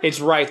floor? It's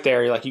right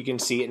there. Like you can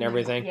see it and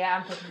everything. Yeah,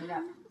 I'm picking it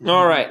up.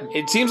 All right.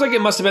 It seems like it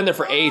must have been there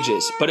for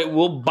ages, but it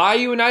will buy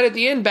you a night at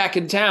the inn back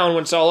in town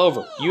when it's all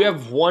over. You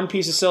have 1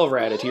 piece of silver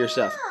added to your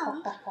stuff.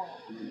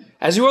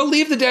 As you all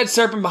leave the dead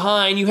serpent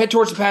behind, you head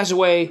towards the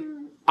passageway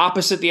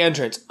opposite the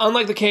entrance.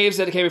 Unlike the caves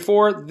that came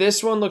before,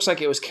 this one looks like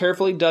it was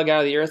carefully dug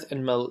out of the earth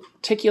and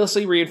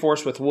meticulously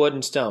reinforced with wood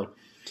and stone.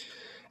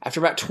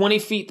 After about 20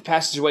 feet, the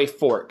passageway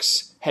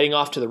forks, heading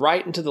off to the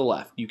right and to the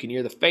left. You can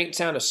hear the faint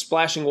sound of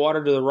splashing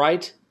water to the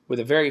right,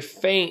 with a very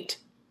faint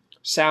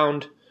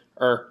sound,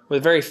 or with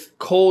a very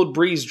cold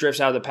breeze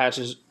drifts out of the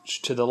passage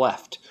to the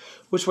left.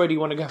 Which way do you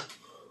want to go?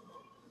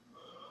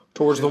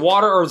 Towards the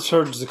water or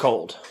towards the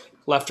cold?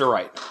 Left or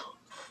right?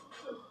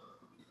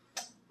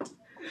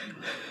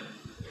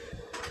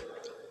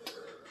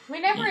 We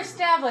never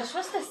established,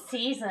 what's the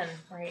season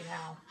right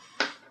now?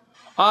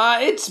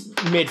 It's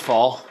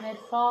mid-fall.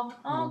 Mid-fall?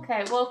 Oh,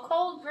 okay. Well,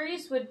 cold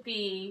breeze would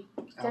be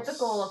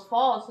typical of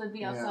fall, so it'd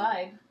be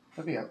outside.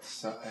 I'd be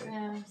outside.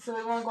 Yeah. So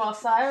we want to go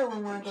outside or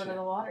we want to go to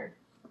the water?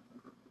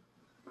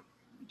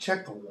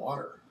 Check the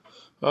water.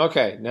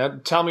 Okay, now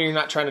tell me you're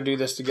not trying to do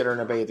this to get her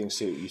in a bathing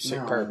suit, you sick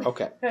perv.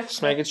 Okay,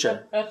 just making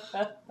sure. Yeah,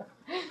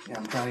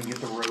 I'm trying to get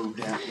the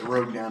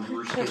road down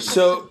to her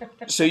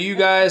skin. So you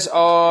guys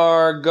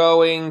are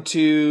going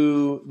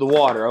to the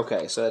water.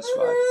 Okay, so that's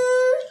fine.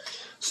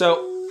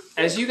 So,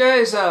 as you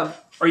guys, are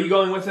you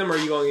going with him or are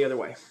you going the other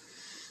way?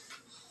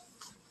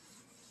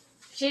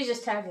 She's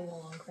just tagging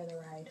along for the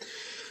ride.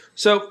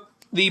 So,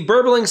 the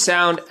burbling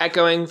sound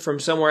echoing from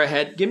somewhere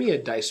ahead. Give me a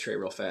dice tray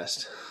real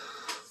fast.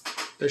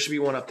 There should be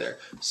one up there.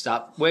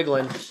 Stop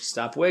wiggling.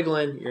 Stop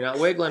wiggling. You're not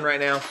wiggling right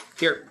now.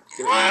 Here.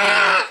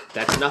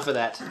 That's enough of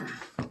that.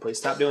 Please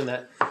stop doing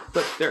that.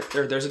 Look,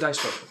 there's a dice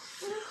tray.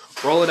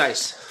 Roll a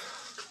dice.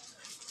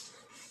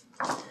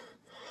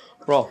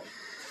 Roll.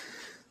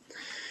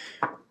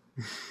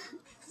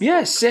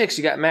 Yeah, 6.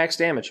 You got max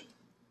damage.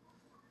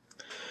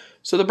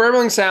 So the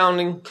burbling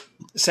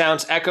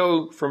sounds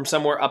echo from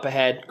somewhere up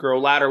ahead, grow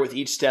louder with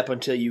each step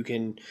until you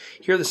can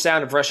hear the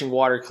sound of rushing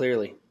water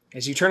clearly.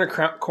 As you turn a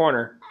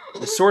corner,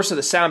 the source of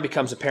the sound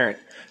becomes apparent.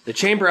 The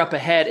chamber up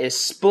ahead is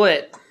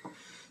split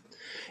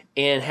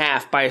in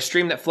half by a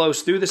stream that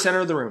flows through the center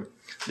of the room.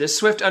 This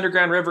swift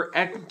underground river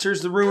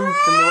enters the room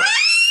from the...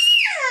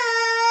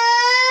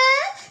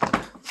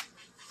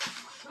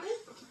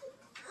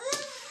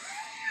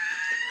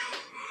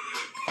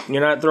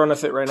 You're not throwing a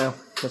fit right now.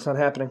 That's not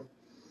happening.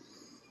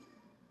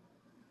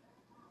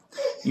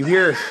 You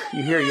hear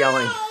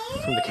yelling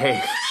from the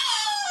cave.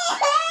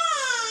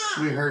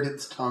 We heard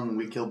its tongue.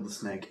 We killed the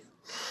snake.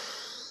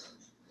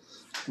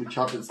 We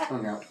chopped its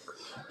tongue out.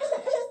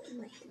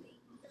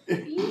 Yeah,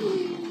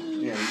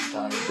 he's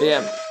tired.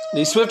 Yeah.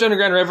 The swift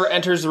underground river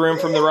enters the room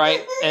from the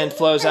right and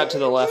flows out to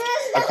the left.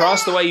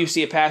 Across the way, you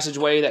see a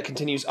passageway that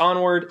continues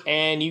onward,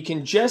 and you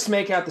can just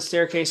make out the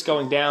staircase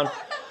going down.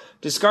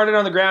 Discarded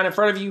on the ground in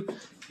front of you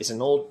is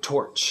an old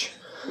torch.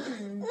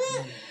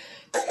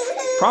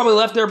 Probably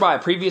left there by a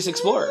previous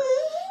explorer.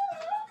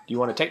 Do you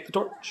want to take the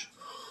torch?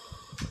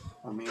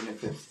 I mean,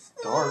 if it's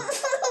dark,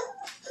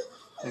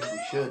 I think we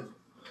should.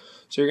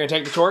 So you're going to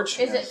take the torch?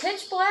 Is it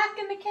pitch black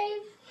in the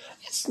cave?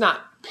 It's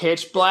not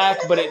pitch black,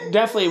 but it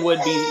definitely would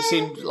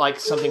seem like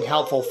something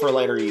helpful for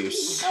later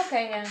use.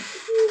 Okay, yeah.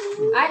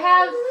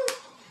 I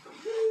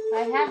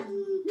have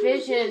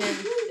vision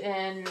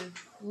and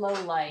low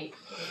light.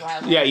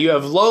 Yeah, you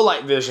have low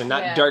light vision,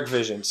 not dark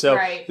vision. So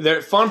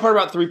the fun part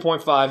about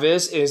 3.5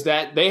 is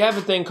that they have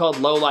a thing called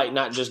low light,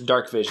 not just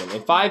dark vision.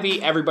 In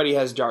 5e, everybody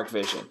has dark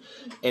vision.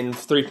 In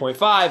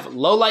 3.5,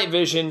 low light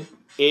vision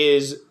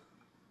is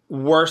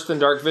worse than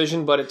dark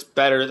vision, but it's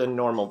better than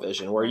normal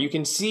vision, where you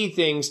can see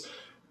things,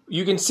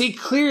 you can see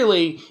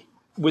clearly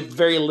with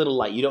very little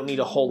light. You don't need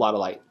a whole lot of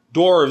light.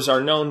 Dwarves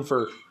are known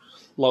for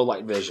low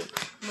light vision.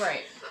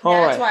 Right. All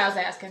right. That's why I was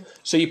asking.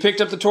 So you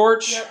picked up the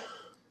torch? Yep.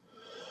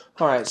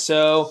 All right,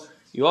 so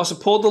you also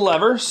pulled the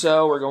lever,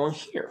 so we're going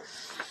here.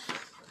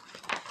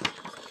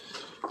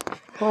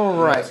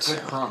 All right.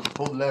 Good prompt.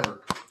 Pull the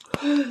lever.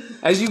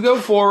 As you go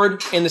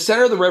forward, in the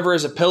center of the river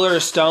is a pillar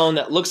of stone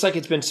that looks like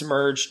it's been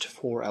submerged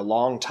for a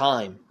long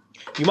time.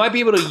 You might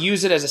be able to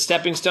use it as a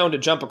stepping stone to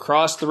jump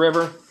across the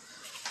river.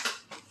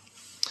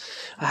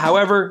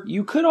 However,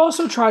 you could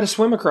also try to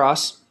swim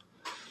across.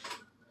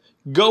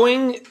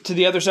 Going to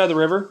the other side of the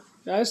river,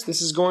 guys,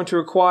 this is going to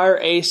require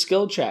a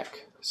skill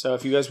check. So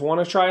if you guys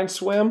want to try and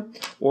swim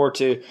or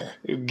to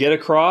get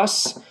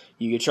across,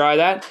 you could try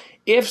that.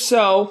 If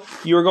so,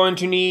 you're going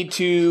to need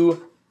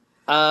to...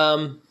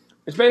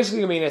 it's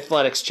basically going to be an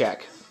athletics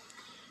check.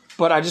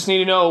 But I just need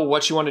to know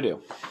what you want to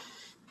do.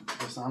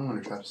 Yes, I'm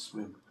going to try to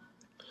swim.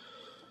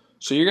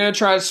 So you're going to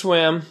try to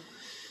swim.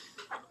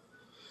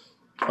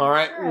 All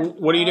right.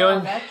 What are you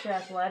doing? That's your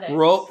athletics.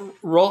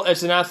 Roll.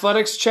 It's an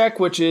athletics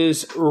check, which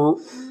is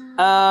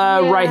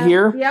right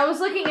here. Yeah, I was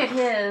looking at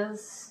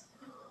his.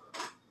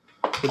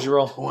 What'd you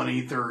roll?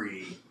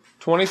 23.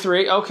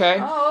 23. Okay.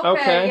 Oh,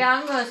 okay. Yeah,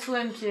 I'm going to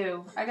swim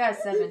too. I got a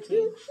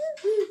 17.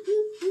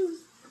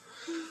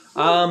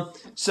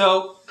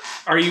 So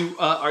Are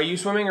you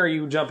swimming or are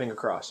you jumping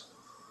across?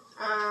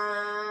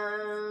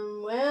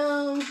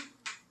 Well,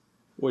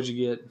 What'd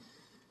you get?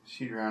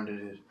 She rounded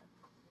it.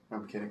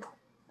 I'm kidding.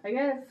 I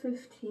got a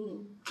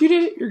 15. You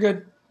did it. You're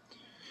good.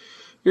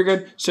 You're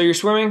good. So you're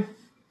swimming.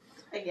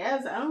 I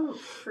guess I don't.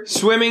 Freaking...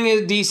 Swimming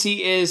DC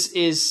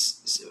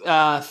is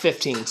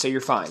 15, so you're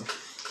fine.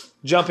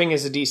 Jumping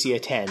is a DC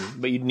of 10,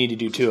 but you'd need to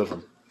do 2 of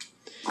them.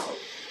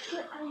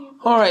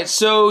 All right,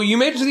 so you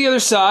made it to the other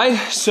side.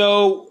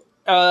 So,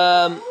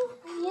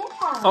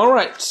 all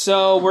right,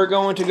 so we're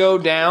going to go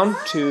down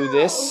to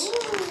this.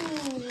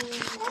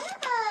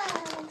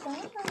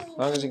 As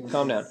long as you can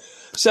calm down.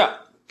 So,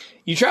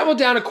 you travel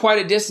down to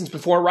quite a distance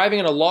before arriving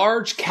in a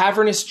large,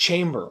 cavernous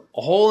chamber.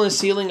 A hole in the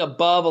ceiling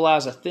above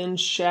allows a thin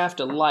shaft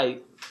of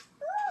light.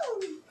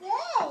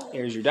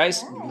 Here's your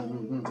dice.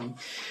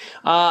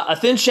 A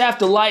thin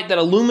shaft of light that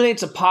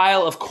illuminates a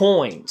pile of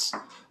coins.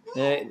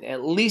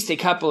 At least a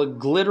couple of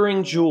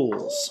glittering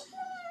jewels.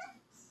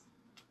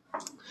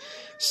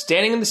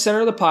 Standing in the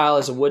center of the pile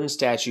is a wooden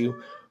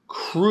statue,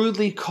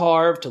 crudely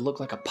carved to look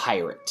like a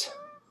pirate.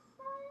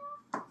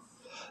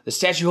 The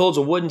statue holds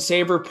a wooden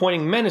saber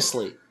pointing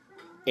menacingly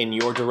in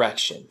your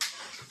direction.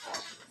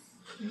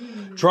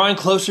 Drawing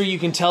closer, you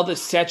can tell that the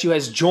statue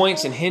has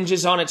joints and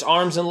hinges on its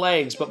arms and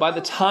legs, but by the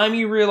time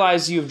you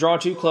realize you have drawn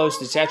too close,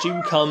 the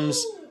statue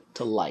comes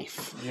to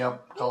life.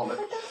 Yep, called it.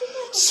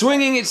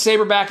 Swinging its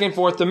saber back and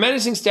forth, the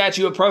menacing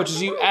statue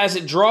approaches you. As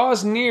it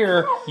draws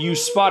near, you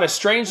spot a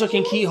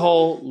strange-looking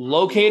keyhole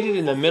located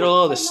in the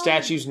middle of the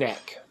statue's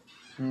neck.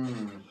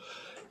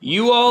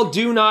 You all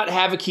do not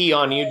have a key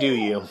on you, do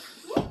you?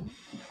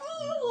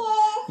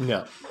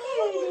 No.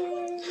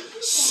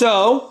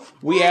 So,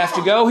 we have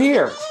to go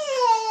here.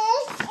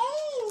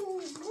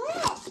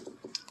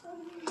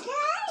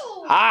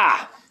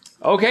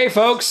 Okay,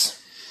 folks.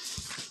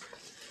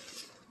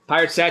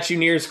 Pirate statue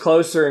nears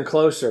closer and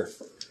closer.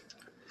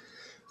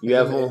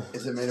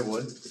 Is it made of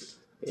wood?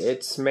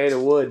 It's made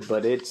of wood,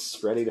 but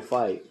it's ready to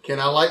fight. Can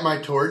I light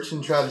my torch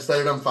and try to set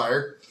it on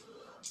fire?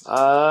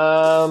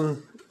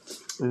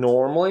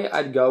 Normally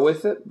I'd go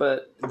with it,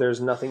 but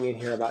there's nothing in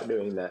here about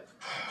doing that.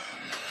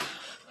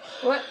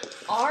 What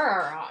are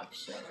our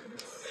options?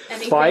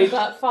 Anything Fight.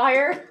 but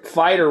fire?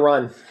 Fight or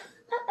run.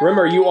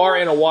 Remember, you are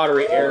in a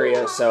watery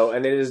area,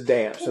 and it is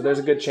damp, so there's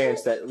a good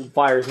chance that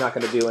fire's not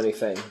going to do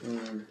anything.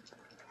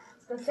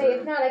 Let's say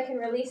if not, I can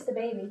release the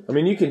baby. I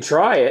mean, you can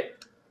try it.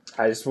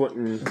 I just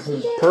wouldn't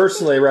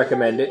personally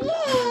recommend it.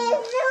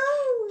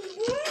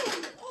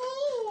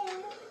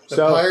 The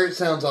pirate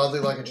sounds oddly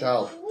like a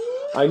child.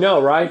 I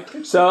know,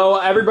 right? So,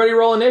 everybody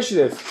roll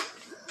initiative.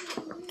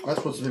 That's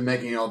supposed to be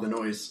making all the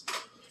noise.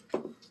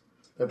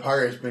 The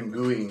pirate's been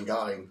gooing and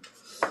gawing.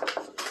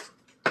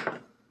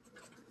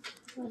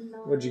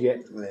 What'd you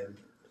get? 11.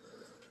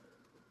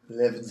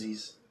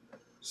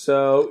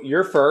 So,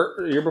 you're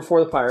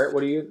before the pirate.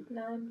 What are you?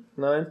 9.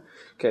 9?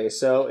 Okay,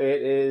 so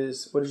it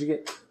is... What did you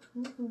get?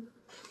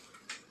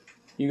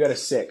 You got a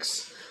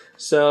 6.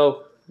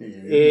 So,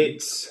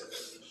 it's...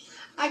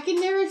 I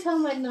can never tell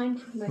my 9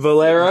 from my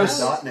Valeros. There's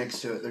a dot next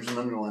to it. There's an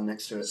underline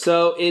next to it.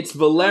 So, it's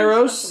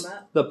Valeros,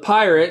 the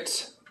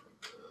pirate,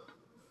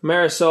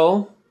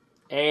 Merisiel,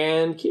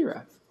 and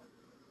Kyra.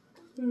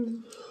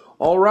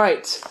 All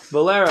right,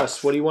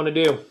 Valeros, what do you want to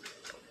do?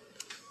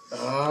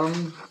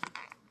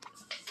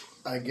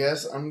 I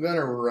guess I'm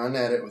gonna run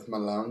at it with my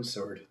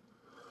longsword.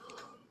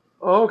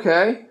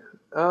 Okay.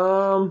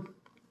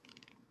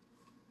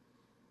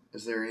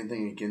 Is there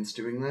anything against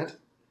doing that?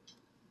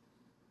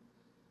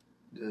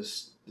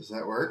 Does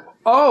that work?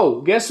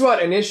 Oh, guess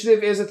what?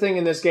 Initiative is a thing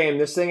in this game.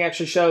 This thing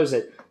actually shows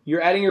it.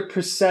 You're adding your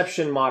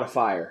perception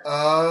modifier.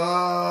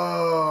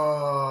 Oh.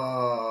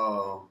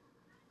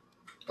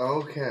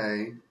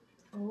 Okay.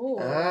 Ooh,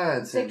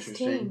 That's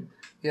 16. interesting.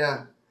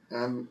 Yeah.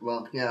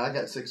 I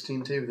got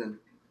 16 too then.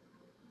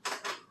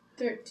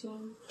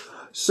 13.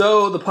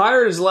 So the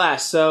pirate is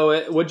last.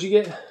 So what'd you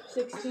get?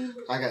 16.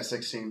 I got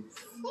 16.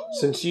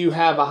 Since you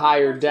have a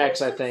higher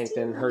dex, I think,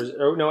 than hers.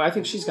 Oh, no, I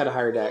think she's got a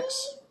higher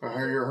dex.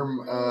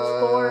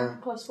 4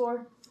 plus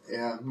 4.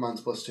 Yeah,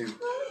 mine's +2.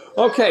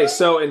 Okay,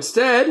 so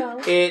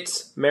instead,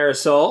 it's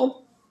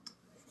Merisiel,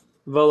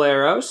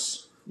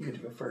 Valeros, You get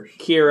to go first.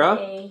 Kyra,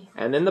 Okay.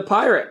 and then the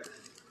pirate.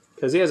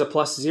 Because he has a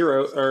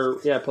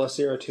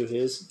 +0 to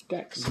his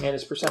dex and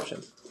his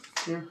perception.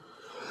 Yeah.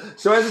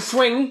 So as a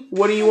swing,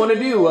 what do you want to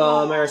do,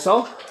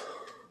 Merisiel?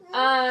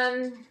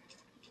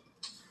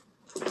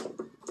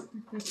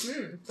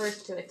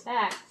 First to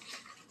attack.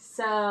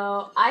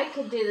 So I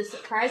could do the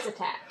surprise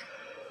attack.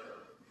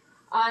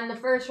 On the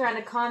first round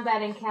of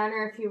combat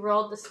encounter, if you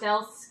rolled the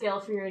stealth skill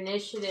for your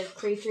initiative,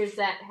 creatures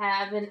that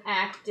haven't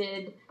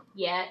acted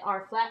yet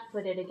are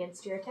flat-footed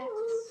against your attacks.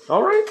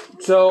 All right,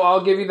 so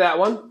I'll give you that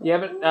one. You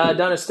haven't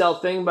done a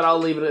stealth thing, but I'll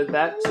leave it at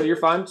that. So you're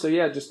fine. So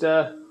yeah, just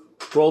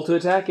roll to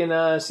attack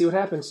and see what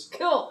happens.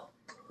 Cool.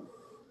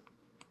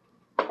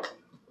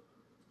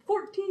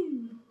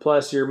 14.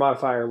 Plus your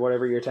modifier,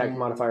 whatever your attack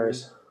modifier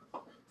is.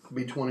 It'll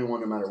be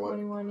 21 no matter what.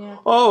 21, yeah.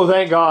 Oh,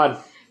 thank God.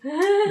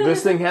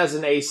 This thing has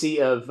an AC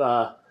of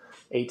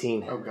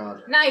 18. Oh,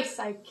 God. Nice,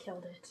 I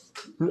killed it.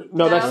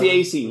 No, that's the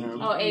AC. No.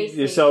 Oh,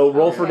 AC. So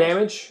roll for Okay.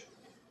 damage.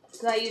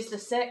 Did I use the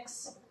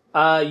 6?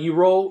 You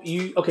roll.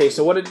 Okay,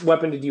 so what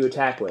weapon did you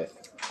attack with?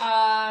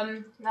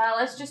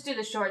 Let's just do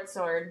the short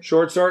sword.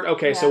 Short sword?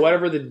 Okay, so Yeah.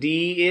 whatever the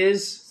D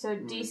is. So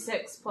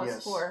D6 plus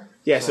Yes. 4.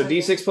 Yeah, so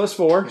D6 plus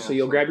 4, so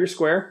you'll grab your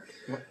square.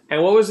 Yep.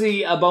 And what was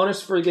the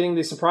bonus for getting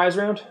the surprise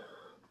round?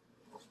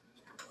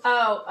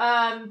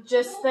 Oh,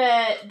 just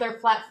that they're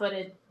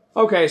flat-footed.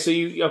 Okay, so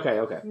you... Okay.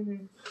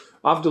 Mm-hmm.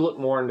 I'll have to look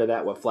more into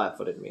that, what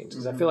flat-footed means,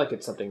 because I feel like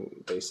it's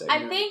something basic.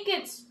 I think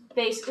it's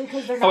basically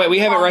because they're not Oh, wait, we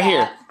have it right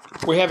here.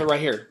 combat. We have it right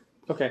here.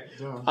 Okay.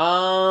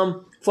 Yeah.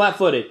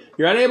 Flat-footed.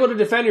 You're unable to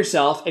defend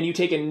yourself, and you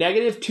take a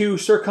 -2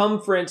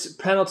 circumference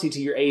penalty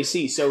to your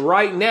AC. So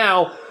right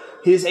now,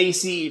 his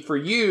AC for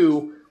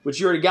you, which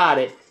you already got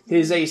it,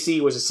 his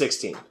AC was a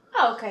 16.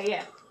 Oh, okay,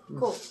 yeah.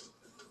 Cool.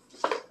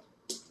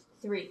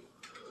 3.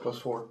 Plus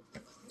 4.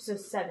 So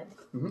 7.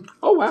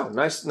 Oh, wow.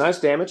 Nice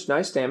damage.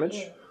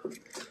 Yeah.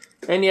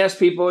 And yes,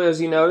 people, as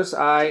you notice,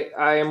 I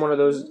am one of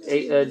those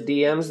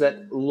DMs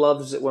that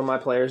loves it when my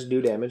players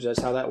do damage.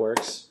 That's how that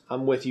works.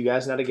 I'm with you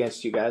guys, not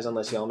against you guys,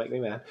 unless y'all make me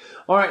mad.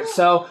 All right,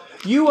 so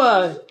you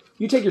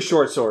take your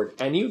short sword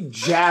and you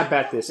jab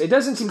at this. It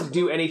doesn't seem to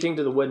do anything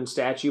to the wooden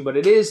statue, but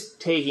it is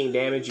taking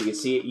damage. You can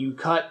see it. You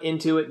cut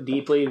into it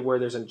deeply where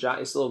there's a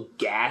nice little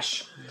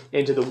gash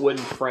into the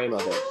wooden frame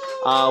of it.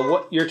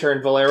 Your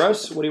turn,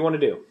 Valeros. What do you want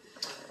to do?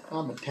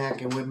 I'm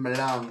attacking with my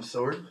long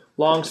sword.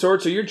 Long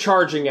sword, so you're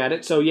charging at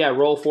it. So yeah,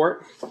 roll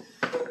for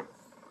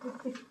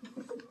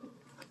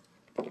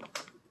it.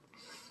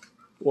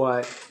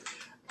 What?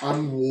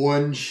 I'm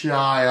 1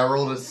 shy. I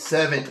rolled a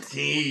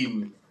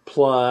 17.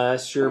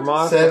 Plus your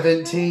modifier.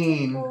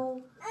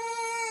 17.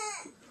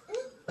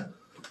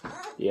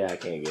 Yeah, I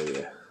can't give you.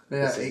 Yeah,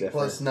 This is 8 different.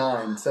 plus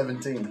 9.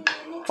 17.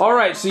 All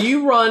right, so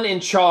you run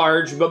and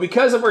charge, but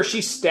because of where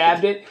she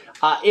stabbed it,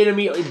 it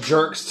immediately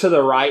jerks to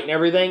the right and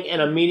everything,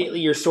 and immediately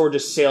your sword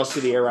just sails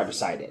through the air right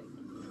beside it.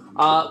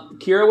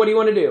 Kyra, what do you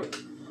want to do?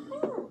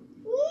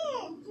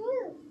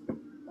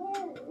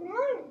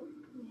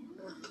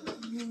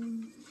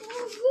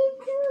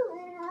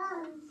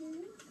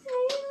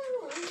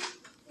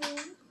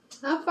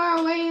 How far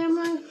away am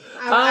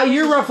I?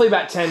 You're roughly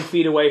about 10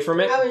 feet away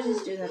from it. I was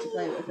just doing that to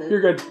play with it.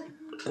 You're good.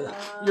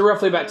 You're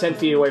roughly about 10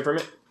 feet away from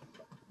it.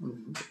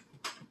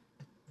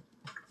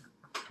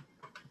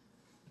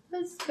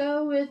 Let's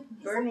go with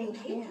Burning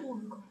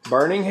Hand.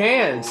 Burning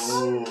Hands.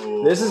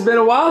 This has been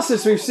a while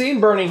since we've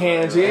seen Burning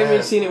Hands. We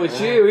haven't seen it with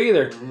you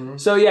either.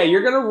 So yeah,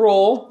 you're going to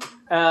roll.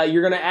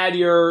 You're going to add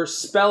your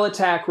spell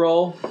attack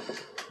roll,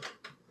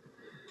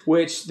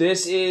 which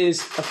this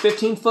is a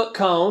 15-foot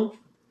cone.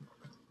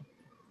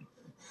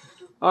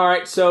 All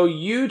right, so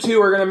you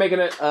two are going to make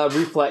a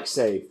reflex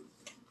save.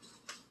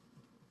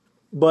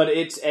 But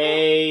it's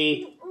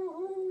a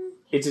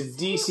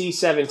DC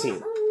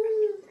 17.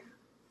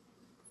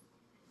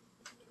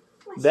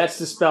 That's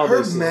the spell Her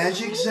DC.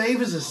 magic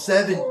save is a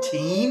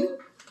 17?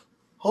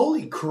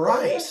 Holy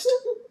Christ.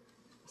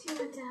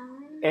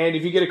 And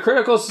if you get a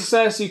critical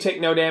success, you take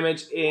no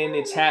damage, and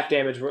it's half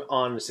damage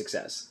on the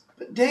success.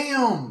 But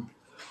damn.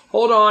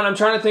 Hold on, I'm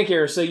trying to think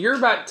here. So you're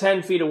about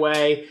 10 feet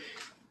away.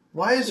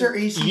 Why is her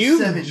AC You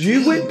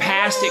 17? went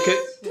past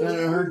it.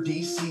 No, her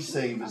DC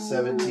save is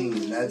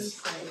 17.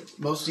 That's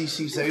most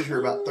DC saves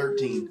are about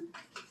 13.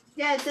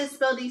 Yeah, it says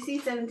spell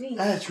DC 17.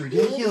 That's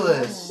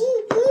ridiculous.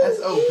 That's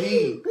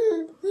OP.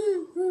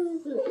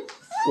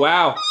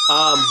 Wow.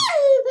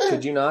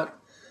 Could you not?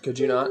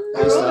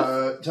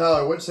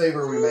 Tyler, what save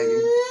are we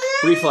making?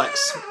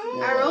 Reflex.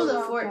 I rolled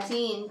a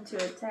 14 to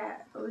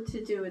attack,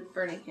 to do with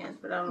Burning Hands,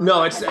 but I don't know.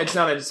 No, it's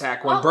not an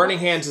attack one. Oh. Burning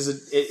Hands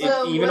is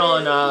So even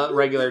what on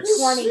regular.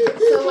 20.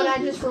 So when I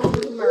just rolled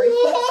with my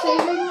reflex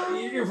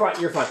saving?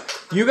 You're fine.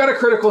 You got a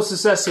critical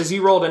success because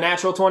you rolled a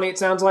natural 20. It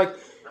sounds like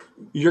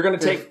you're gonna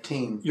take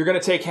 15. You're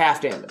gonna take half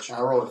damage. I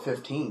rolled a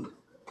 15.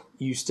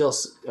 You still.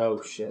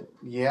 Oh shit.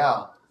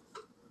 Yeah.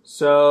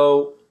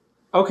 So,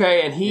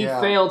 okay, and he Yeah.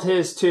 failed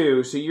his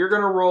too. So you're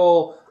gonna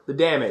roll the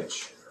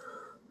damage.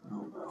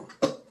 Oh no.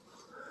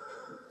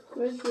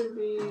 Which would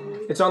be...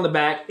 It's on the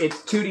back. It's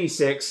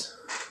 2d6.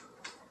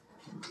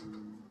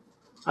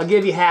 I'll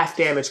give you half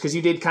damage because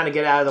you did kind of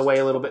get out of the way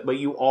a little bit, but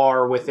you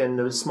are within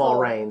the small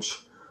range.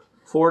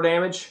 4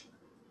 damage.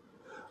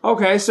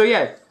 Okay, so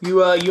yeah,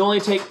 you only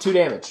take 2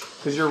 damage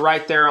because you're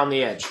right there on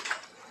the edge.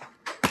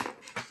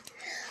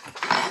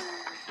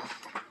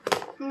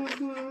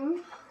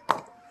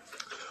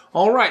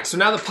 All right, so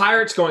now the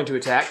pirate's going to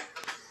attack.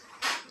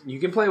 You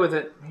can play with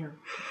it. Here,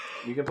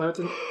 you can play with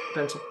the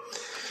pencil.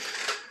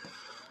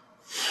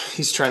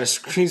 He's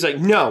like,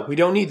 no, we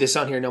don't need this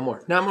on here no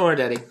more. Not more,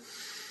 Daddy.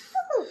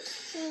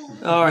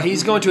 All right,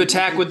 he's going to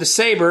attack with the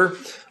saber.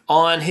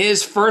 On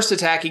his first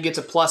attack, he gets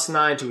a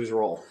 +9 to his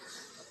roll.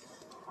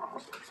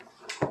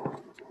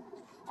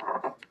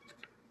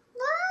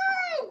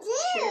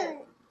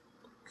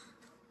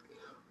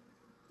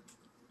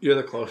 You're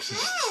the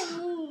closest.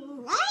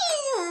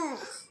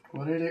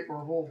 What did it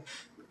roll?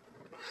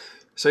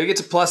 So he gets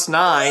a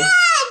 +9,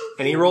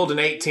 And he rolled an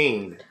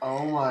 18.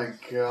 Oh my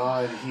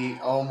god, he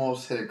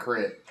almost hit a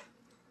crit.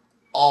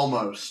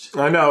 Almost.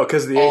 I know,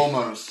 because the...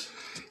 Almost.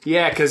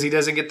 Yeah, because he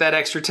doesn't get that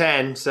extra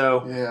 10,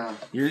 so... Yeah.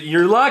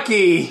 You're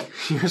lucky.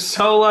 You're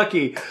so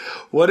lucky.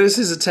 What is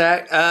his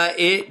attack?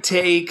 It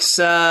takes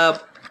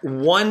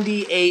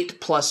 1d8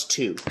 plus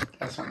 2.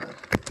 That's not bad.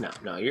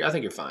 No, I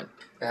think you're fine.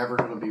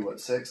 Average would be,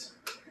 what, 6?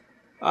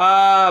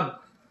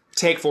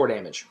 Take 4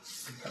 damage.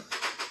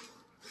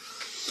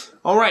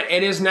 All right,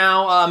 it is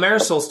now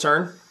Merisiel's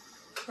turn.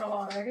 Oh,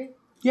 already?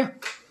 Yeah.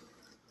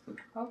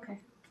 Okay.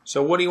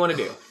 So what do you want to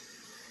do?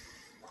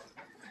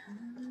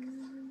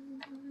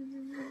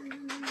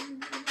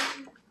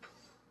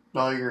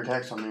 No, your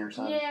attack's on the other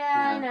side.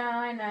 Yeah,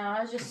 I know.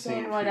 I was just See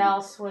seeing if what you-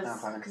 else was...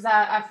 Okay. Because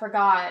I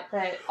forgot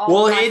that all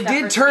Well, of my it stuff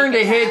did was turn to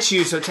sneak attack. hit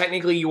you, so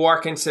technically you are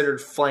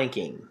considered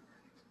flanking.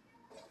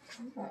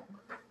 Oh.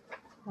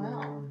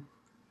 Wow.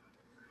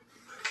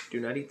 Do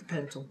not eat the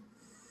pencil.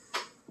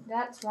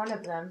 That's one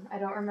of them. I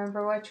don't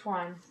remember which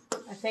one.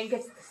 I think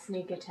it's the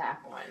sneak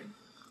attack one.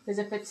 Because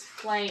if it's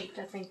flanked,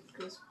 I think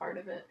it was part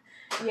of it.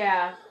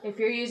 Yeah, if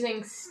you're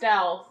using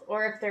stealth,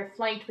 or if they're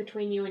flanked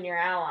between you and your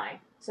ally.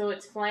 So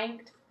it's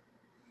flanked,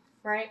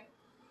 right?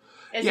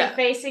 Is Yeah. he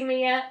facing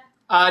me yet?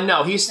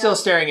 No, he's still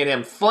staring at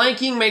him.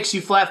 Flanking makes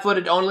you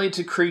flat-footed only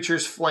to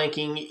creatures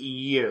flanking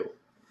you.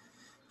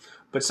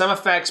 But some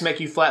effects make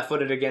you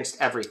flat-footed against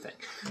everything.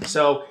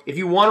 So if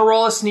you want to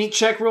roll a sneak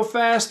check real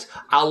fast,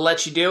 I'll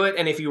let you do it.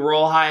 And if you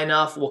roll high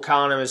enough, we'll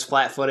count him as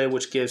flat-footed,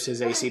 which gives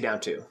his AC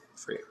down 2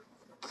 for you.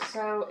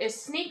 So is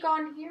sneak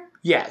on here?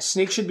 Yeah,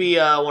 sneak should be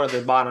one of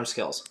the bottom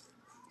skills.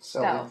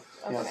 Stealth.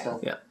 Yeah, Okay.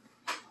 stealth. Yeah.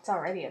 It's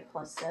already a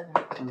 +7.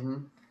 Mm-hmm.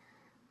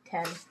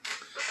 10.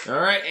 All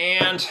right,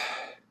 and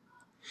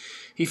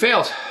he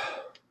failed.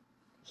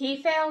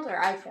 He failed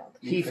or I failed?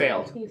 He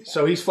failed. He failed.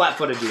 So he's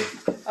flat-footed you.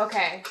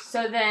 Okay,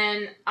 so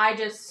then I'll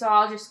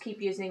just keep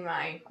using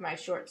my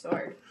short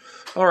sword.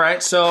 All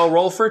right, so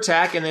roll for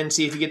attack and then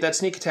see if you get that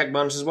sneak attack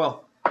bonus as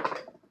well.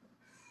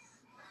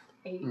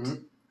 8. Mm-hmm.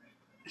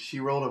 She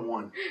rolled a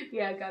 1.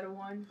 Yeah, I got a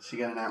 1. She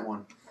got an at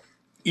 1.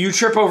 You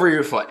trip over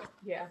your foot,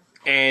 Yeah.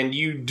 and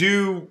you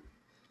do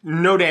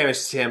no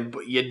damage to him,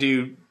 but you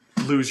do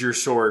lose your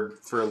sword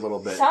for a little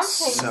bit.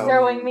 Something's So-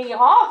 throwing me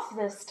off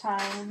this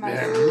time. My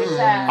sneak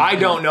attack. I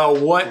don't know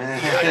what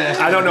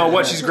I don't know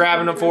what she's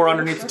grabbing him for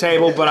underneath the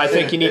table, but I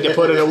think you need to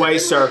put it away,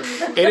 sir.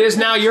 It is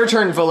now your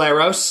turn,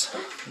 Valeros.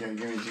 Yeah,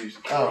 give me juice.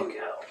 Oh.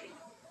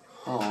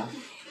 Oh.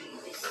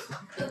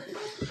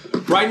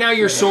 Right now,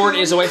 your sword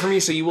is away from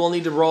you, so you will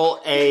need to roll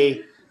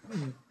a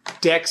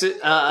dex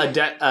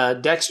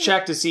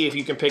check to see if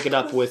you can pick it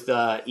up with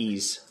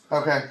ease.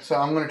 Okay, so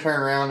I'm going to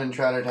turn around and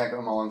try to attack it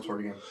with my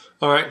longsword again.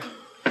 All right.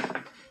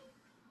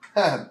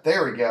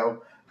 There we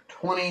go.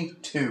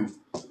 22.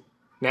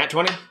 Nat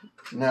 20?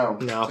 No.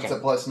 No, okay. It's a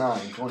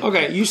 +9. 20.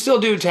 Okay, you still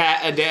do a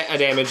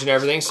damage and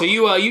everything, so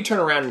you turn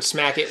around and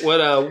smack it.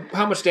 What?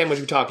 How much damage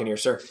are we talking here,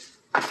 sir?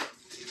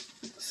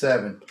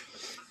 7.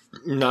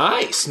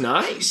 Nice.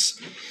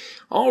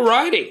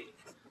 Alrighty.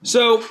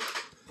 So,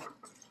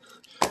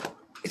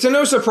 it's a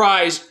no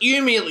surprise. You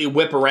immediately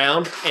whip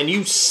around and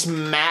you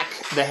smack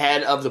the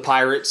head of the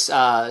pirate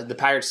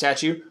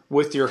statue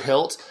with your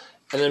hilt,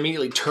 and then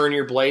immediately turn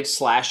your blade,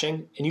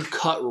 slashing, and you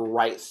cut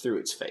right through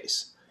its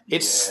face.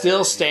 It's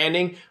still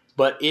standing,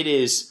 but it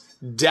is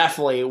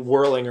definitely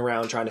whirling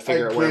around trying to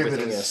figure out where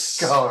everything is.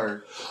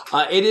 Scar.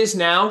 It is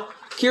now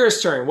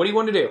Kyra's turn. What do you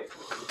want to do?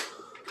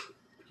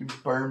 You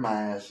burn my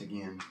ass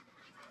again.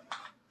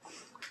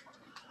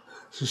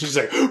 She's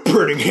like,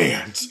 burning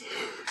hands.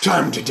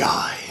 Time to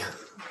die.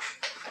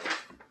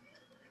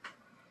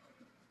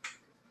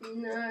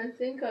 No, I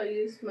think I'll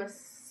use my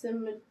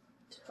scimitar.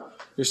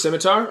 Your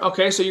scimitar?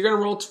 Okay, so you're going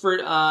to roll for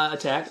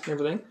attack and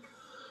everything.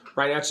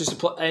 Right now it's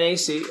just an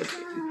AC.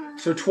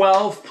 So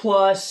 12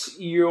 plus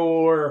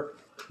your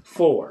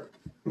 4.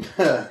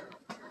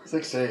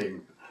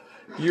 16.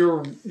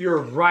 You're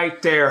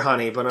right there,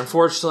 honey, but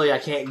unfortunately I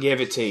can't give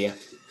it to you.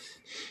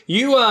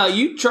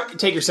 You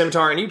take your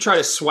scimitar and you try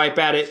to swipe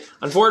at it.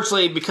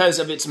 Unfortunately, because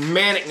of its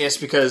manicness,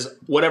 because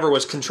whatever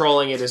was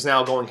controlling it is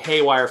now going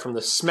haywire from the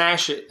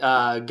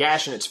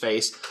gash in its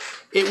face,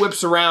 it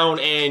whips around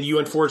and you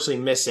unfortunately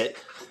miss it.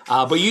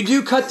 But you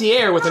do cut the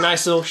air with a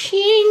nice little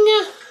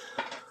shing.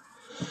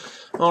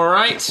 All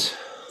right.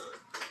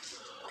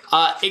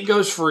 It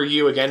goes for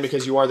you again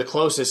because you are the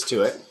closest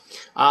to it.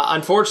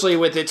 Unfortunately,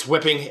 with its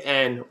whipping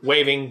and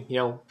waving,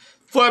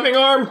 flapping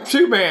arm,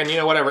 two-man,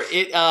 whatever,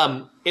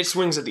 it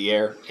swings at the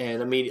air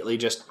and immediately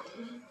just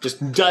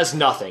does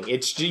nothing.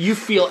 You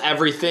feel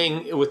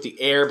everything with the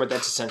air, but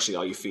that's essentially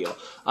all you feel.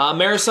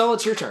 Merisiel,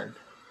 it's your turn.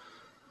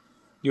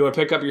 You want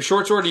to pick up your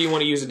short sword, or do you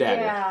want to use a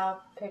dagger? Yeah,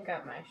 I'll pick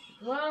up my...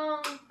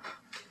 Well,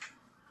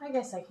 I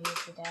guess I can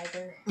use the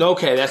dagger.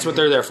 Okay, that's what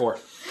they're there for.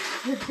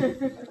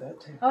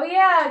 Oh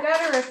yeah, I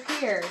got a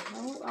rapier.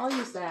 I'll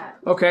use that.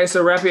 Okay,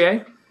 so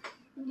rapier.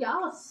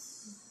 Y'all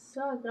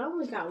suck. I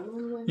only got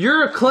one way.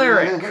 You're a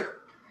cleric.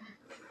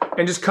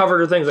 And just covered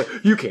her things like,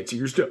 you can't see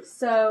your stuff.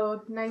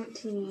 So,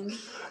 19.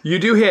 You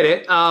do hit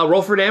it.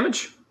 Roll for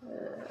damage.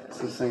 It's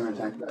the same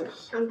attack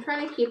dice. I'm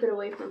trying to keep it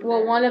away from. Well,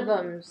 there. one of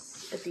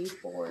them's a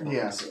D4.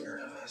 Yeah.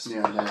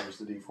 Yeah, dagger's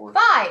the D4.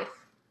 5!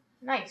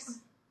 Nice.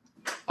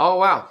 Oh,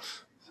 wow.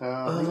 So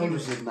I think he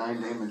just did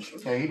 9 damage.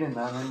 Yeah, he did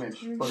 9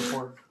 damage. Plus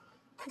 4.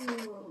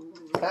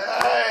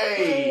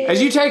 Hey!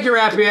 As you take your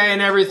rapier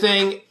and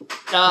everything,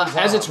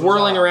 as it's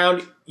whirling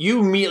around, you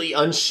immediately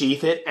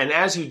unsheath it, and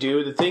as you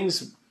do, the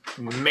thing's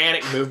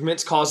manic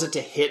movements cause it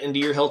to hit into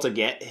your hilt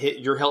again, hit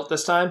your hilt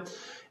this time,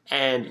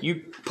 and you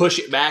push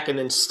it back and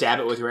then stab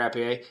it with your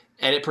rapier,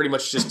 and it pretty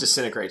much just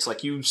disintegrates.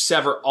 Like you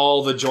sever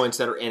all the joints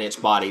that are in its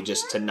body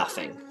just to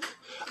nothing.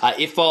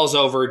 It falls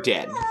over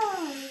dead.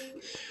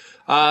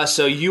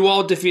 So you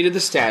all defeated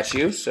the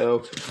statue. So,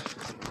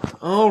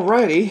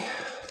 alrighty.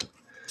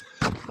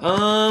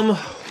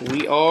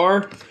 We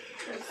are...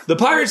 The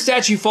pirate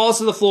statue falls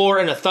to the floor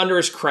in a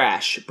thunderous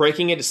crash,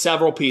 breaking into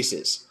several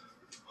pieces.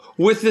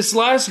 With this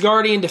last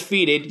guardian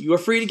defeated, you are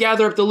free to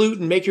gather up the loot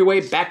and make your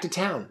way back to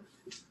town.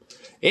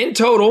 In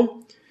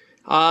total,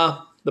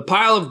 the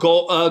pile of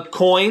gold,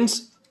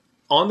 coins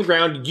on the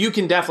ground, you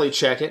can definitely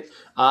check it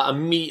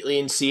immediately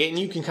and see it, and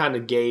you can kind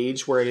of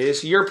gauge where it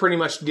is. You're pretty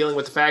much dealing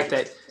with the fact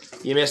that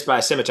you missed by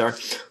a scimitar.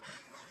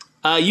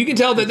 You can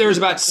tell that there's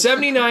about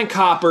 79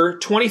 copper,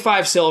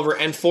 25 silver,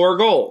 and 4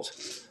 gold.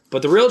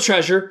 But the real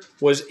treasure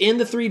was in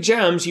the 3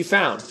 gems you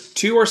found.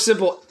 2 are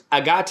simple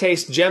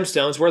agates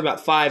gemstones worth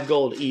about 5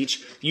 gold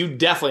each. You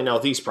definitely know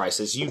these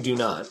prices. You do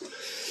not.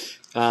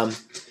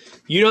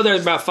 You know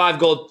there's about 5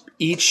 gold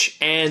each,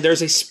 and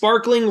there's a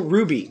sparkling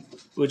ruby,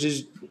 which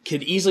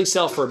could easily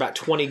sell for about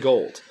 20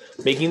 gold,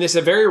 making this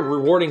a very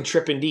rewarding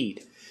trip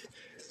indeed.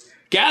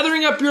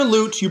 Gathering up your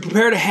loot, you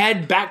prepare to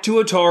head back to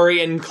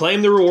Otari and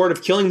claim the reward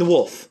of killing the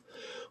wolf.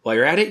 While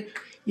you're at it,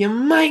 you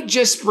might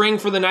just spring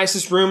for the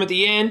nicest room at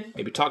the inn.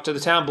 Maybe talk to the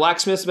town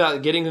blacksmith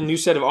about getting a new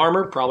set of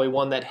armor. Probably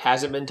one that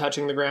hasn't been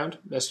touching the ground,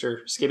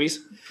 Mr. Skibbies.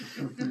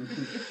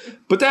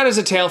 But that is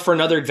a tale for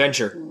another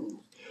adventure.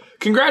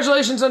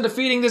 Congratulations on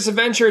defeating this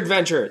adventurers.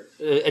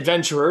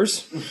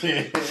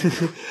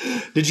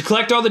 Did you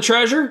collect all the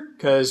treasure?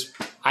 Because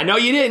I know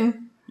you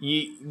didn't.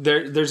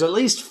 There's at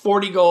least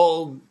 40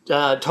 gold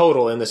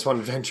total in this one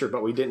adventure,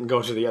 but we didn't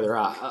go to the other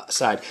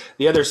side.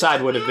 The other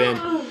side would have been...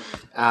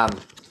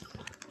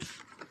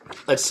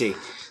 let's see.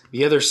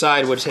 The other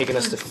side would have taken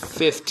us to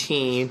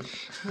 15,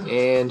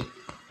 and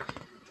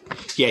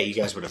yeah, you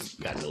guys would have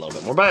gotten a little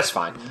bit more, but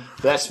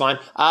that's fine.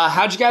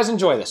 How'd you guys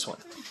enjoy this one?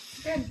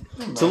 Good.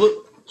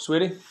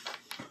 Sweetie?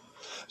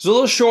 It's a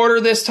little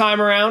shorter this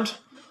time around,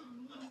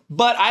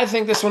 but I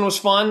think this one was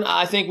fun.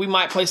 I think we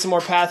might play some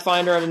more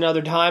Pathfinder at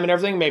another time and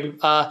everything. Maybe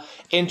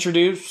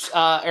introduce...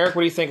 Eric,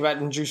 what do you think about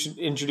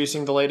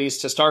introducing the ladies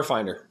to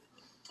Starfinder?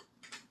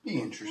 Be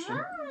interesting.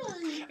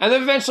 And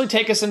then eventually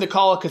take us into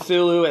Call of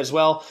Cthulhu as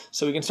well,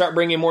 so we can start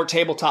bringing more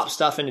tabletop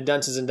stuff into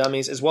Dungeons and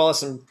Dummies, as well as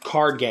some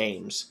card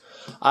games.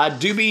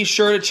 Do be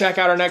sure to check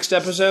out our next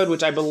episode,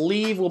 which I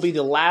believe will be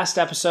the last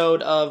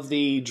episode of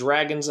the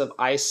Dragons of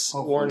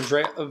Iceborne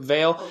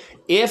Vale.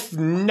 If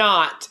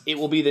not, it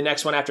will be the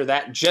next one after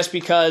that, just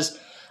because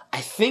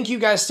I think you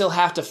guys still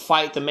have to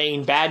fight the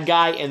main bad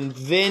guy and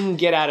then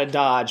get out of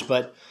Dodge,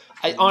 but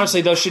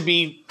honestly, those should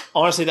be...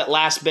 Honestly, that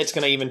last bit's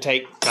going to even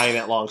take not even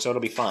that long, so it'll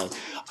be fine.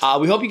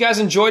 We hope you guys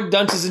enjoyed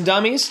Dungeons and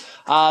Dummies.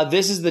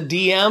 This is the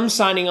DM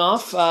signing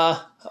off,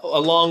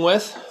 along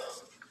with...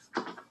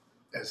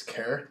 As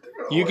character?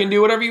 You can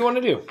do whatever you want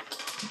to do.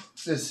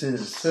 This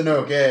is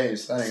Sunoke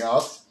signing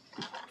off.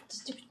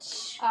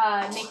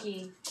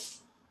 Nikki.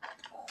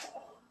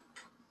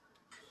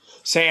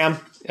 Sam,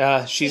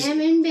 she's... Sam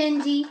and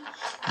Benji.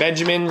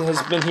 Benjamin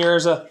has been here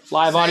as a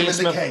live audience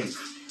Sam in member. the cave.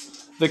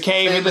 The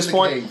cave Sam at this in the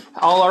point. cave.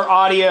 All our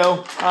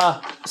audio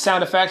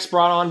sound effects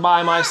brought on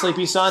by my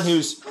sleepy son,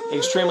 who's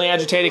extremely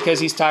agitated because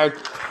he's tired.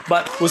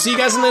 But we'll see you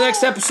guys in the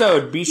next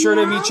episode. Be sure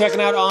to be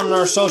checking out on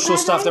our social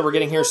stuff that we're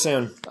getting here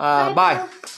soon. Bye.